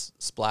like a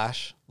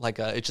splash, like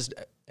it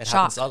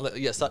shock. happens.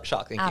 Yeah,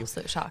 shock. Thank you.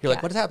 Absolute shock. You're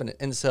like, what is happening?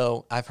 And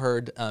so I've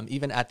heard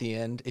even at the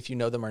end, if you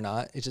know them or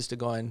not, it's just to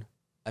go in.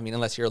 I mean,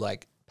 unless you're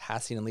like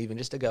passing and leaving,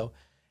 just to go,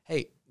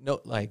 hey,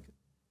 no, like,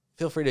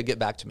 feel free to get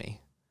back to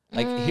me.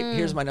 Like,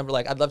 here's my number.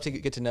 Like, I'd love to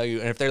get to know you.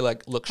 And if they're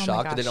like, look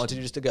shocked, they don't know what to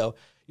do, just to go,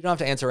 you don't have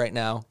to answer right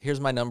now. Here's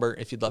my number.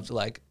 If you'd love to,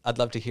 like, I'd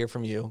love to hear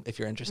from you if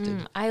you're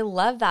interested. I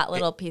love that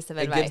little piece of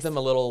advice. It gives them a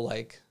little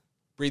like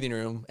breathing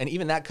room. And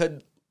even that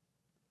could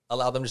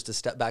allow them just to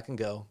step back and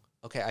go,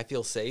 okay, I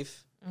feel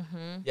safe.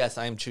 Yes,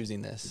 I am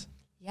choosing this.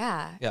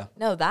 Yeah. Yeah.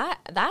 No,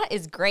 that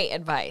is great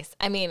advice.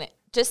 I mean,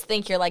 just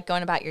think you're like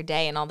going about your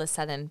day and all of a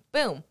sudden,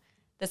 boom,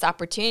 this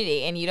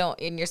opportunity, and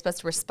you're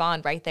supposed to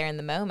respond right there in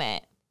the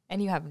moment.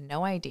 And you have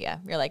no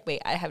idea. You're like,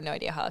 wait, I have no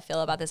idea how I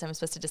feel about this. I'm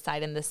supposed to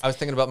decide in this. I was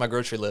thinking about my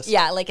grocery list.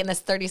 Yeah, like in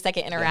this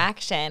 30-second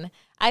interaction. Yeah.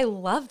 I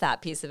love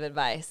that piece of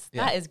advice.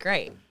 Yeah. That is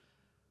great.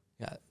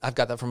 Yeah, I've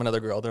got that from another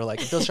girl. They're like,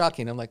 it feels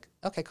shocking. I'm like,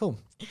 okay, cool.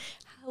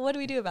 What do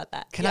we do about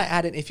that? Can I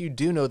add in, if you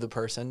do know the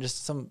person,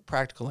 just some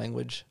practical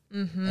language?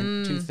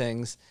 And two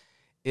things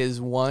is,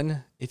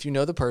 one, if you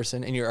know the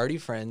person and you're already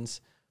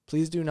friends,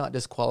 please do not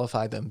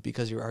disqualify them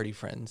because you're already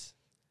friends.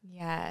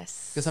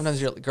 Yes. Because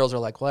sometimes girls are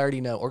like, well, I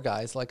already know, or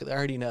guys, like, I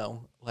already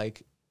know.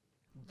 Like,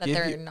 that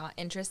they're not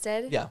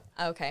interested? Yeah.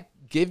 Okay.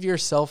 Give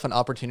yourself an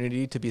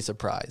opportunity to be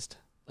surprised.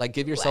 Like,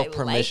 give yourself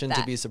permission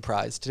to be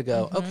surprised, to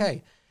go,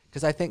 okay.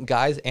 Because I think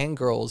guys and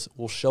girls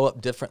will show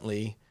up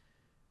differently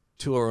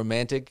to a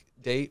romantic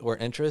date or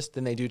interest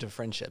than they do to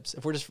friendships.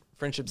 If we're just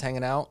friendships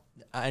hanging out,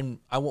 I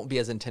won't be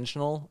as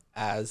intentional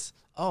as,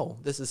 oh,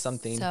 this is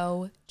something.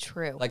 So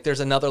true. Like,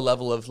 there's another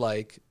level of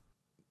like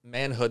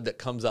manhood that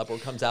comes up or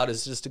comes out,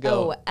 is just to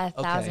go,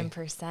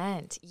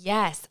 1,000%.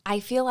 Yes.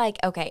 I feel like,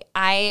 okay,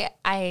 I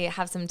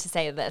have something to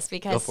say to this,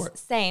 because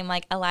same,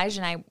 like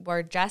Elijah and I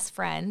were just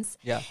friends.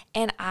 Yeah.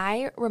 And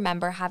I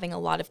remember having a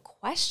lot of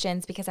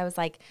questions because I was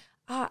like,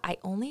 I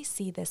only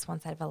see this one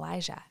side of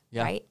Elijah,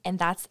 right?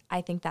 And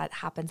I think that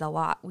happens a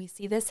lot. We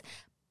see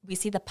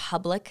the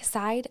public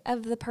side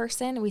of the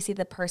person. We see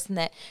the person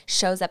that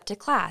shows up to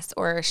class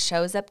or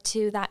shows up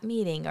to that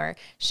meeting or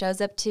shows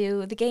up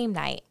to the game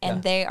night.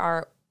 And they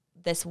are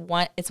it's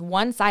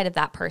one side of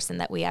that person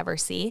that we ever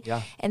see.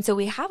 Yeah. And so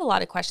we have a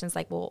lot of questions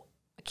like, well,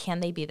 can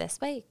they be this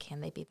way?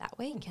 Can they be that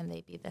way? Can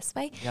they be this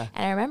way? Yeah.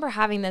 And I remember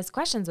having those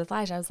questions with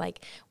Elijah. I was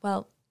like,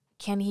 well,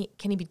 can he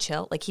be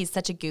chill? Like, he's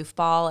such a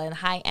goofball and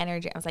high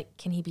energy. I was like,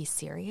 can he be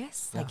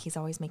serious? Like, he's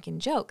always making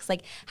jokes.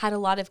 Like, had a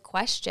lot of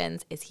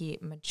questions. Is he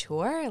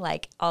mature?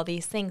 Like, all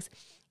these things.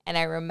 And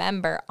I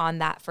remember on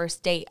that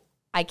first date,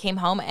 I came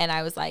home and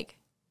I was like,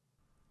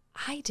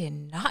 I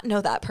did not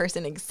know that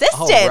person existed.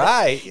 Oh,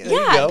 right.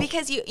 Yeah,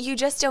 because you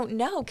just don't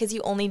know, because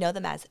you only know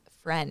them as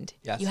friend.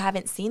 Yes. You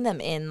haven't seen them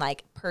in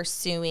like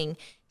pursuing,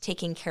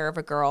 taking care of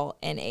a girl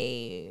in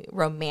a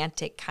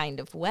romantic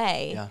kind of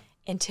way. Yeah.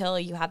 Until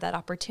you have that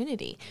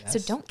opportunity. Yes. So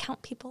don't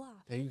count people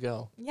off. There you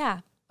go. Yeah.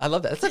 I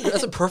love that.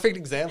 That's a perfect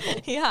example.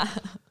 Yeah.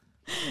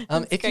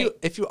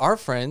 If you are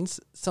friends,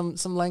 some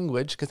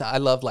language, because I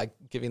love like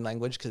giving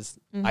language, because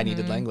I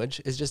needed language,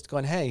 is just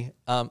going, hey,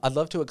 I'd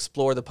love to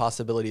explore the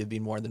possibility of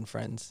being more than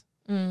friends.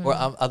 Or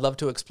I'd love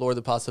to explore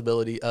the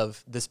possibility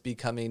of this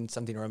becoming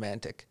something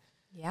romantic.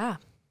 Yeah.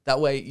 That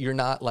way you're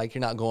not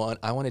going,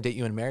 I want to date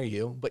you and marry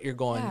you, but you're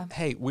going,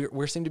 hey,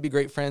 we seem to be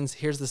great friends.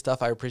 Here's the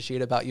stuff I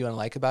appreciate about you and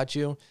like about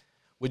you.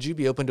 Would you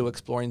be open to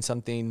exploring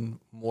something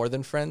more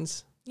than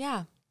friends?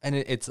 Yeah. And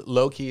it's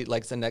low key,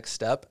 like, the next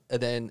step. And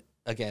then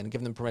again,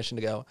 give them permission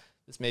to go,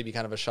 this may be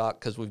kind of a shock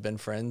because we've been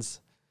friends.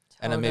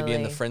 Totally. And I may be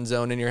in the friend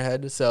zone in your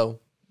head.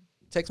 So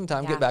take some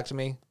time, get back to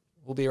me.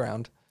 We'll be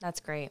around. That's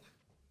great.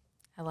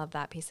 I love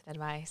that piece of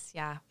advice.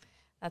 Yeah,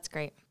 that's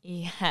great.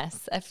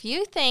 Yes. A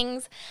few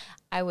things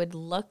I would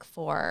look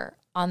for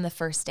on the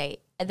first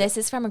date. This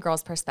is from a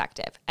girl's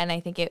perspective, and I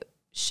think it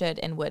should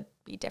and would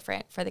be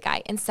different for the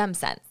guy in some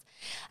sense.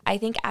 I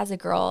think as a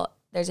girl,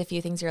 there's a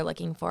few things you're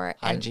looking for.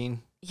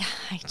 Hygiene. Yeah,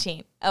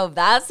 hygiene. Oh,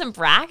 that's some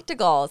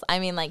practicals. I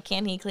mean, like,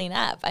 can he clean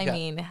up? I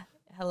mean,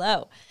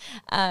 hello.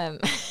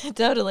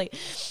 Totally.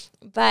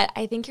 But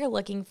I think you're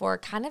looking for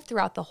kind of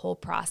throughout the whole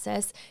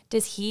process,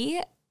 does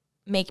he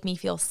make me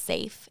feel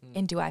safe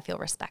and do I feel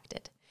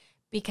respected?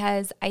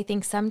 Because I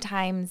think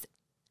sometimes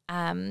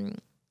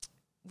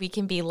we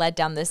can be led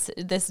down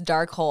this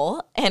dark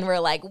hole, and we're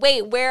like,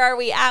 wait, where are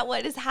we at?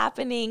 What is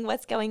happening?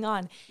 What's going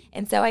on?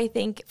 And so I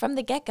think from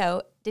the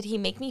get-go, did he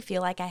make me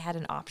feel like I had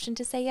an option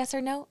to say yes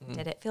or no?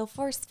 Did it feel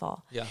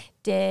forceful? Yeah.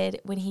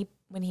 When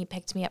he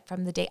picked me up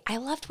from the date, I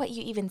loved what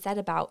you even said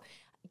about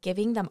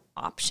giving them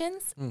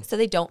options so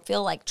they don't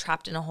feel like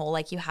trapped in a hole,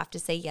 like you have to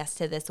say yes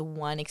to this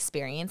one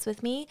experience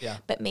with me,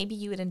 but maybe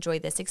you would enjoy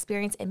this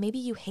experience, and maybe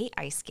you hate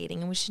ice skating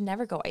and we should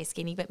never go ice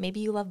skating, but maybe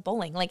you love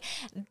bowling. Like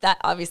that,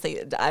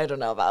 obviously, I don't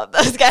know about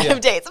those kind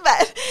of dates,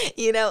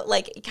 but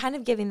like kind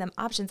of giving them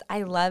options.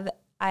 I love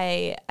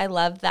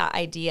that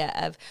idea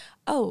of,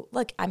 oh,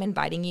 look, I'm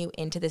inviting you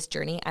into this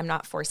journey. I'm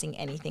not forcing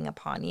anything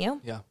upon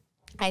you. Yeah.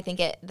 I think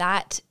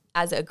that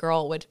as a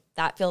girl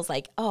that feels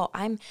like, oh,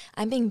 I'm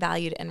being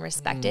valued and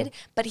respected,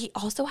 but he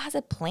also has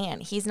a plan.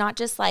 He's not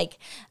just like,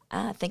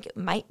 think it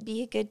might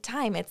be a good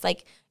time. It's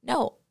like,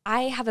 no,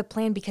 I have a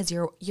plan because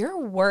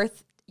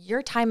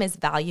your time is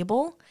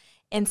valuable.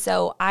 And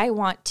so I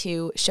want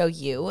to show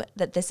you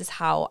that this is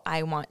how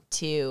I want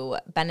to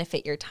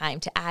benefit your time,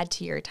 to add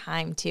to your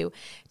time, to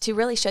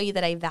really show you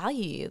that I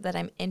value you, that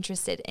I'm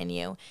interested in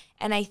you.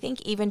 And I think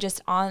even just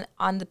on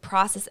the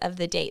process of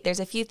the date, there's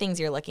a few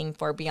things you're looking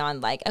for beyond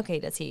like, okay,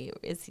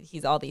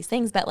 he's all these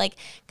things, but like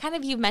kind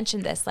of you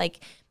mentioned this, like,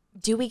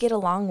 do we get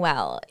along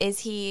well? Is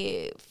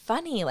he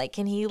funny? Like,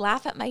 can he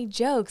laugh at my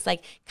jokes?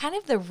 Like kind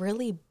of the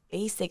really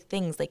basic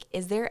things. Like,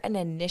 is there an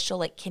initial,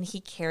 like, can he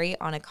carry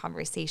on a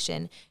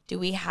conversation? Do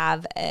we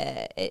have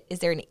is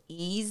there an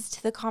ease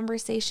to the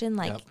conversation?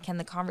 Like, can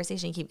the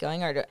conversation keep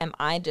going? Or am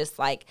I just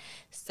like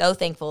so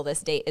thankful this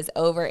date is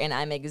over and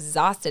I'm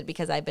exhausted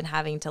because I've been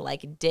having to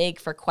like dig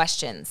for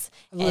questions?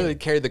 I literally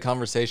carried the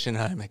conversation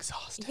and I'm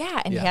exhausted.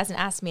 Yeah. And he hasn't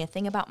asked me a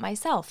thing about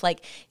myself.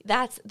 Like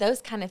that's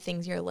those kind of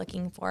things you're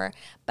looking for.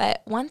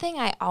 But one thing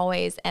I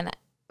always, and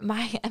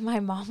my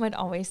mom would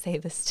always say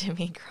this to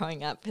me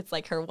growing up. It's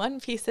like her one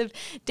piece of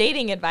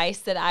dating advice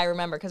that I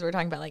remember, because we're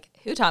talking about like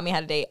who taught me how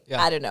to date.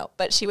 I don't know.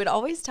 But she would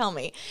always tell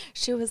me,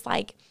 she was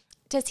like,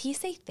 does he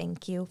say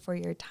thank you for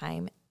your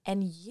time?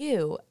 And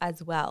you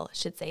as well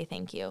should say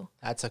thank you.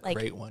 That's a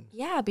great one.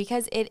 Yeah,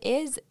 because it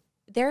is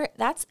there.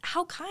 That's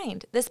how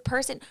kind this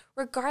person,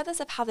 regardless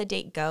of how the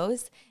date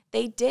goes,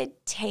 they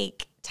did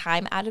take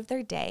time out of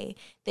their day.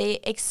 They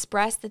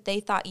expressed that they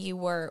thought you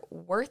were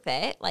worth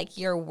it, like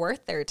you're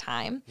worth their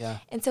time. Yeah.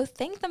 And so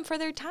thank them for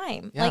their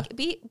time. Yeah. Like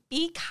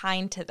be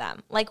kind to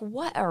them. Like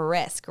what a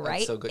risk, right?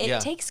 That's so good.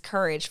 It takes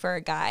courage for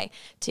a guy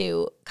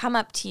to come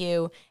up to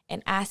you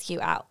and ask you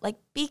out. Like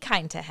be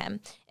kind to him.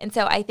 And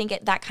so I think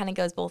that kind of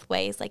goes both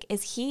ways. Like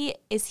is he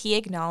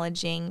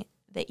acknowledging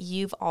that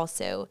you've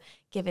also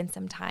given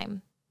some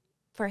time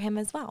for him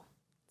as well?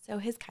 So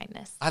his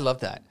kindness. I love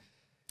that.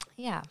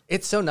 Yeah.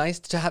 It's so nice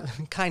to have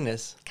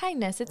kindness.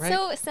 Kindness. It's right?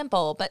 so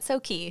simple, but so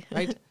key.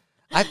 Right.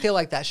 I feel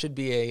like that should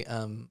be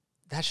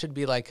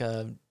like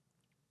a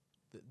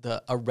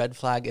red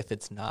flag if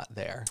it's not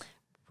there.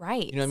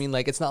 Right. You know what I mean?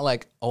 Like, it's not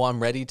like, oh,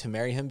 I'm ready to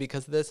marry him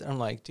because of this. And I'm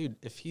like, dude,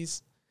 if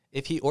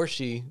he or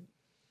she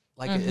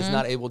like is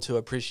not able to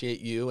appreciate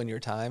you and your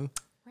time.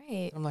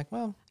 Right. I'm like,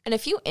 well. And a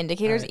few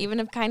indicators even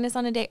of kindness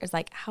on a date is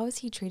like, how is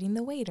he treating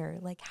the waiter?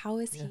 Like, how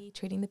is he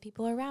treating the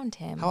people around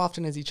him? How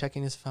often is he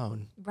checking his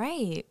phone?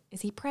 Right.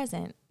 Is he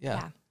present?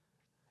 Yeah.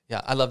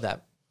 Yeah. I love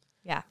that.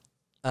 Yeah.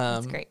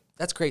 That's great.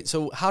 That's great.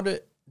 So how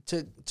to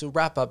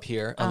wrap up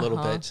here a little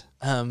bit.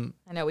 I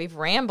know we've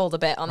rambled a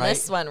bit on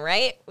this one,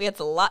 right? We had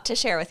a lot to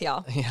share with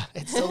y'all. Yeah.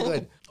 It's so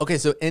good. Okay.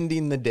 So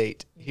ending the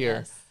date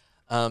here.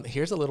 Yes.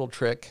 Here's a little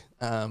trick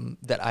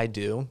that I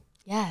do.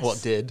 Yes. Well,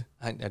 it did.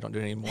 I don't do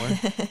it anymore.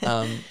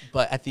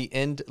 But at the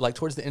end, like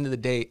towards the end of the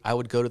date, I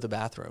would go to the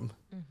bathroom.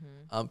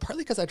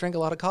 Partly because I drank a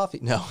lot of coffee.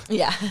 No.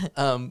 Yeah.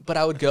 But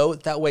I would go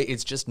that way.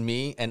 It's just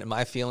me and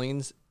my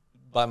feelings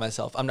by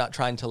myself. I'm not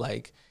trying to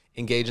like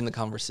engage in the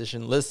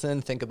conversation,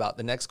 listen, think about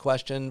the next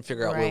question,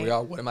 figure out where we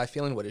are. What am I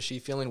feeling? What is she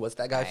feeling? What's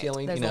that guy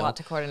feeling? There's a lot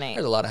to coordinate.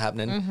 There's a lot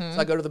happening. So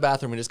I go to the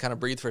bathroom and just kind of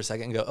breathe for a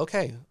second and go,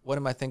 okay, what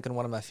am I thinking?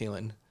 What am I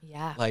feeling?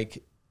 Yeah.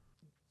 Like,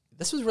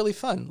 this was really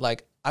fun.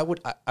 Like, I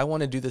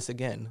want to do this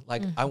again.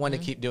 Like, I want to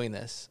keep doing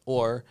this.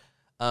 Or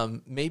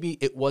maybe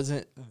it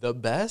wasn't the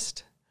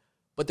best,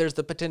 but there's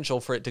the potential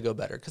for it to go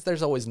better. Because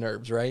there's always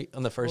nerves, right?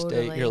 On the first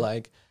date, you're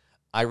like,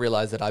 I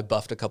realized that I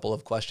buffed a couple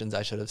of questions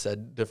I should have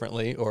said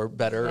differently or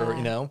better, or,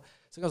 you know.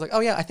 So I was like, oh,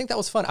 yeah, I think that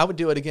was fun. I would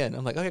do it again.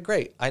 I'm like, okay,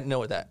 great. I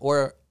know that.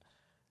 Or,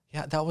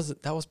 yeah, that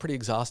was pretty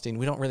exhausting.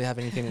 We don't really have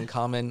anything in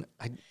common.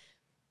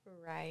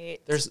 Right.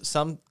 There's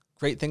some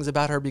great things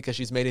about her because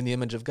she's made in the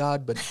image of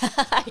God, but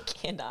I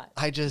cannot.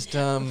 I just,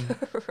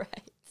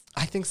 right.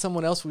 I think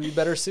someone else would be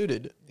better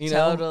suited, you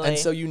know? Totally. And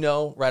so you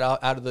know right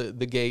out of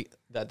the gate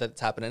that's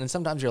happening. And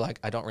sometimes you're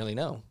like, I don't really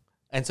know.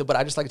 And so, but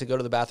I just like to go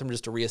to the bathroom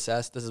just to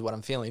reassess. This is what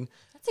I'm feeling.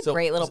 That's a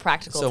great little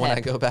practical tip. So when I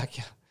go back,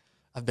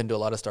 I've been to a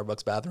lot of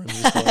Starbucks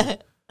bathrooms. Just going,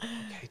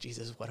 okay,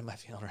 Jesus, what am I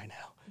feeling right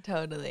now?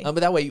 Totally. But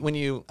that way,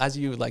 as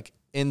you like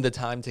end the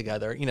time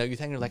together, you know,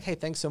 you're like, hey,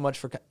 thanks so much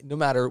for, no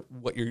matter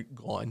what you're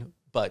going,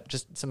 but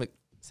just some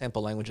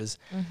sample languages.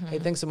 Hey,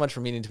 thanks so much for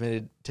meeting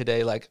me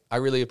today. Like, I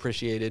really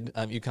appreciated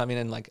you coming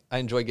in. Like, I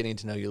enjoy getting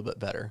to know you a bit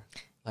better.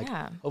 Like,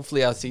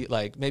 hopefully I'll see,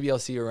 like, maybe I'll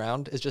see you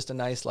around. It's just a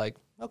nice, like,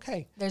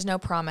 okay. There's no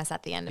promise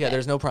at the end of it. Yeah,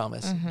 there's no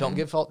promise. Don't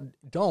give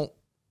don't.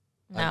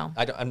 No.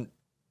 I'm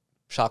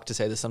shocked to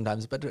say this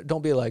sometimes, but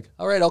don't be like,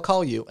 all right, I'll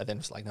call you. And then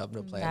it's like, no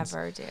plans.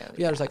 Never do.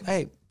 Yeah, it's like,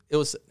 hey, it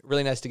was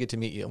really nice to get to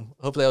meet you.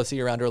 Hopefully I'll see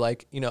you around, or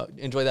like, you know,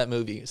 enjoy that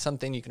movie,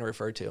 something you can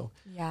refer to.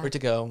 Yeah. Or to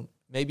go,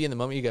 maybe in the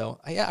moment you go,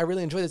 oh, yeah, I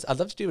really enjoy this. I'd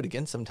love to do it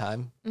again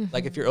sometime.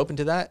 Like if you're open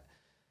to that.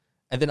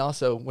 And then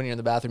also when you're in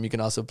the bathroom, you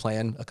can also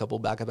plan a couple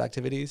backup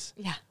activities.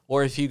 Yeah.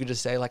 Or if you could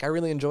just say like, I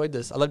really enjoyed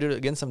this. I'd love to do it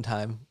again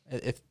sometime.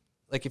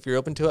 If you're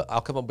open to it,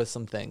 I'll come up with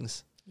some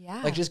things.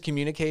 Yeah. Like just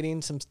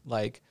communicating some,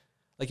 like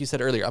you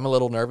said earlier, I'm a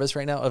little nervous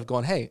right now of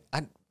going, hey,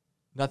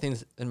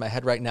 nothing's in my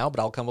head right now, but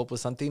I'll come up with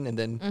something. And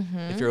then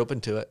if you're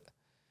open to it,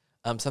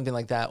 something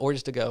like that. Or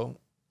just to go,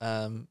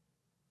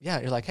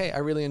 you're like, hey, I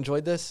really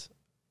enjoyed this.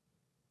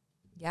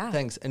 Yeah.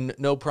 Thanks. And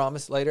no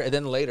promise later. And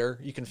then later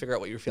you can figure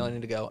out what you're feeling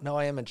and to go, no,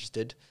 I am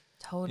interested.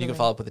 Totally. You can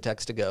follow up with a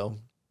text to go,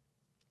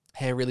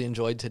 hey, I really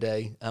enjoyed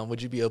today.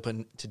 Would you be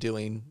open to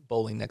doing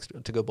bowling next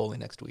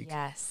week?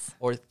 Yes.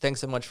 Or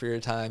thanks so much for your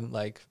time.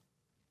 Like,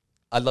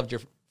 I loved your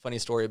funny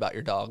story about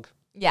your dog.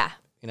 Yeah.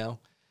 You know,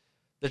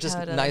 there's just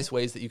nice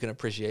ways that you can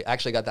appreciate. I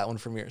actually got that one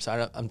from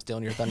I'm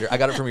stealing your thunder. I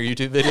got it from your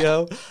YouTube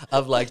video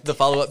of like the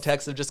follow-up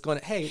text of just going,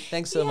 hey,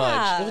 thanks so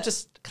much. It was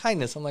just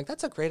kindness. I'm like,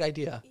 that's a great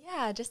idea.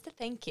 Yeah. Just a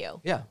thank you.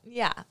 Yeah.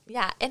 Yeah.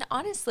 Yeah. And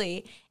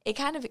honestly, it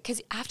kind of,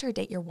 because after a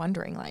date, you're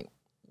wondering like,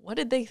 what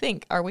did they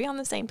think? Are we on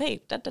the same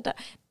page? Da, da, da.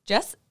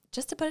 Just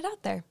to put it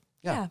out there.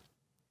 Yeah.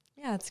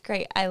 Yeah, it's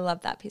great. I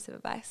love that piece of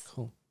advice.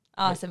 Cool.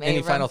 Awesome.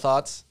 Any final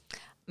thoughts?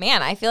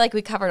 Man, I feel like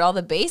we covered all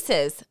the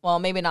bases. Well,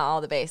 maybe not all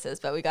the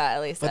bases, but we got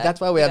at least. But that's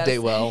why we have Date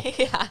Well.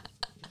 Yeah.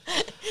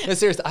 No,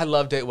 seriously, I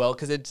love Date Well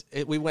because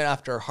we went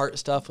after heart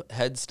stuff,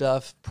 head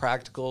stuff,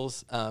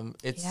 practicals.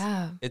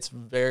 It's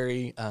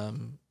very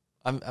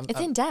it's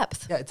in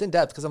depth. Yeah, it's in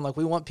depth because I'm like,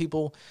 we want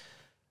people.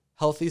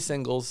 Healthy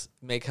singles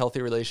make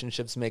healthy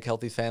relationships, make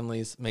healthy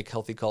families, make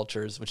healthy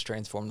cultures, which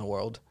transform the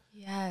world.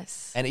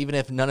 Yes. And even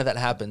if none of that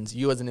happens,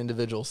 you as an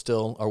individual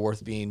still are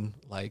worth being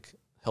like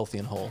healthy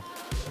and whole.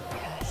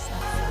 Yes,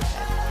 that's so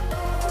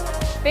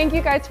good. Thank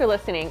you guys for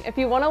listening. If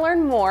you want to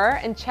learn more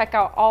and check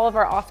out all of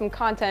our awesome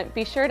content,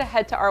 be sure to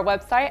head to our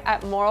website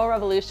at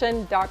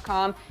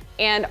moralrevolution.com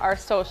and our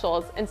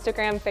socials,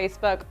 Instagram,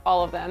 Facebook,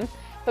 all of them.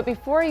 But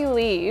before you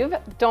leave,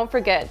 don't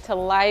forget to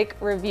like,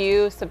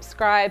 review,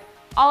 subscribe,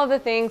 all of the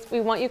things. We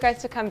want you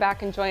guys to come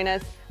back and join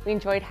us. We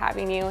enjoyed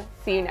having you.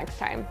 See you next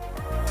time.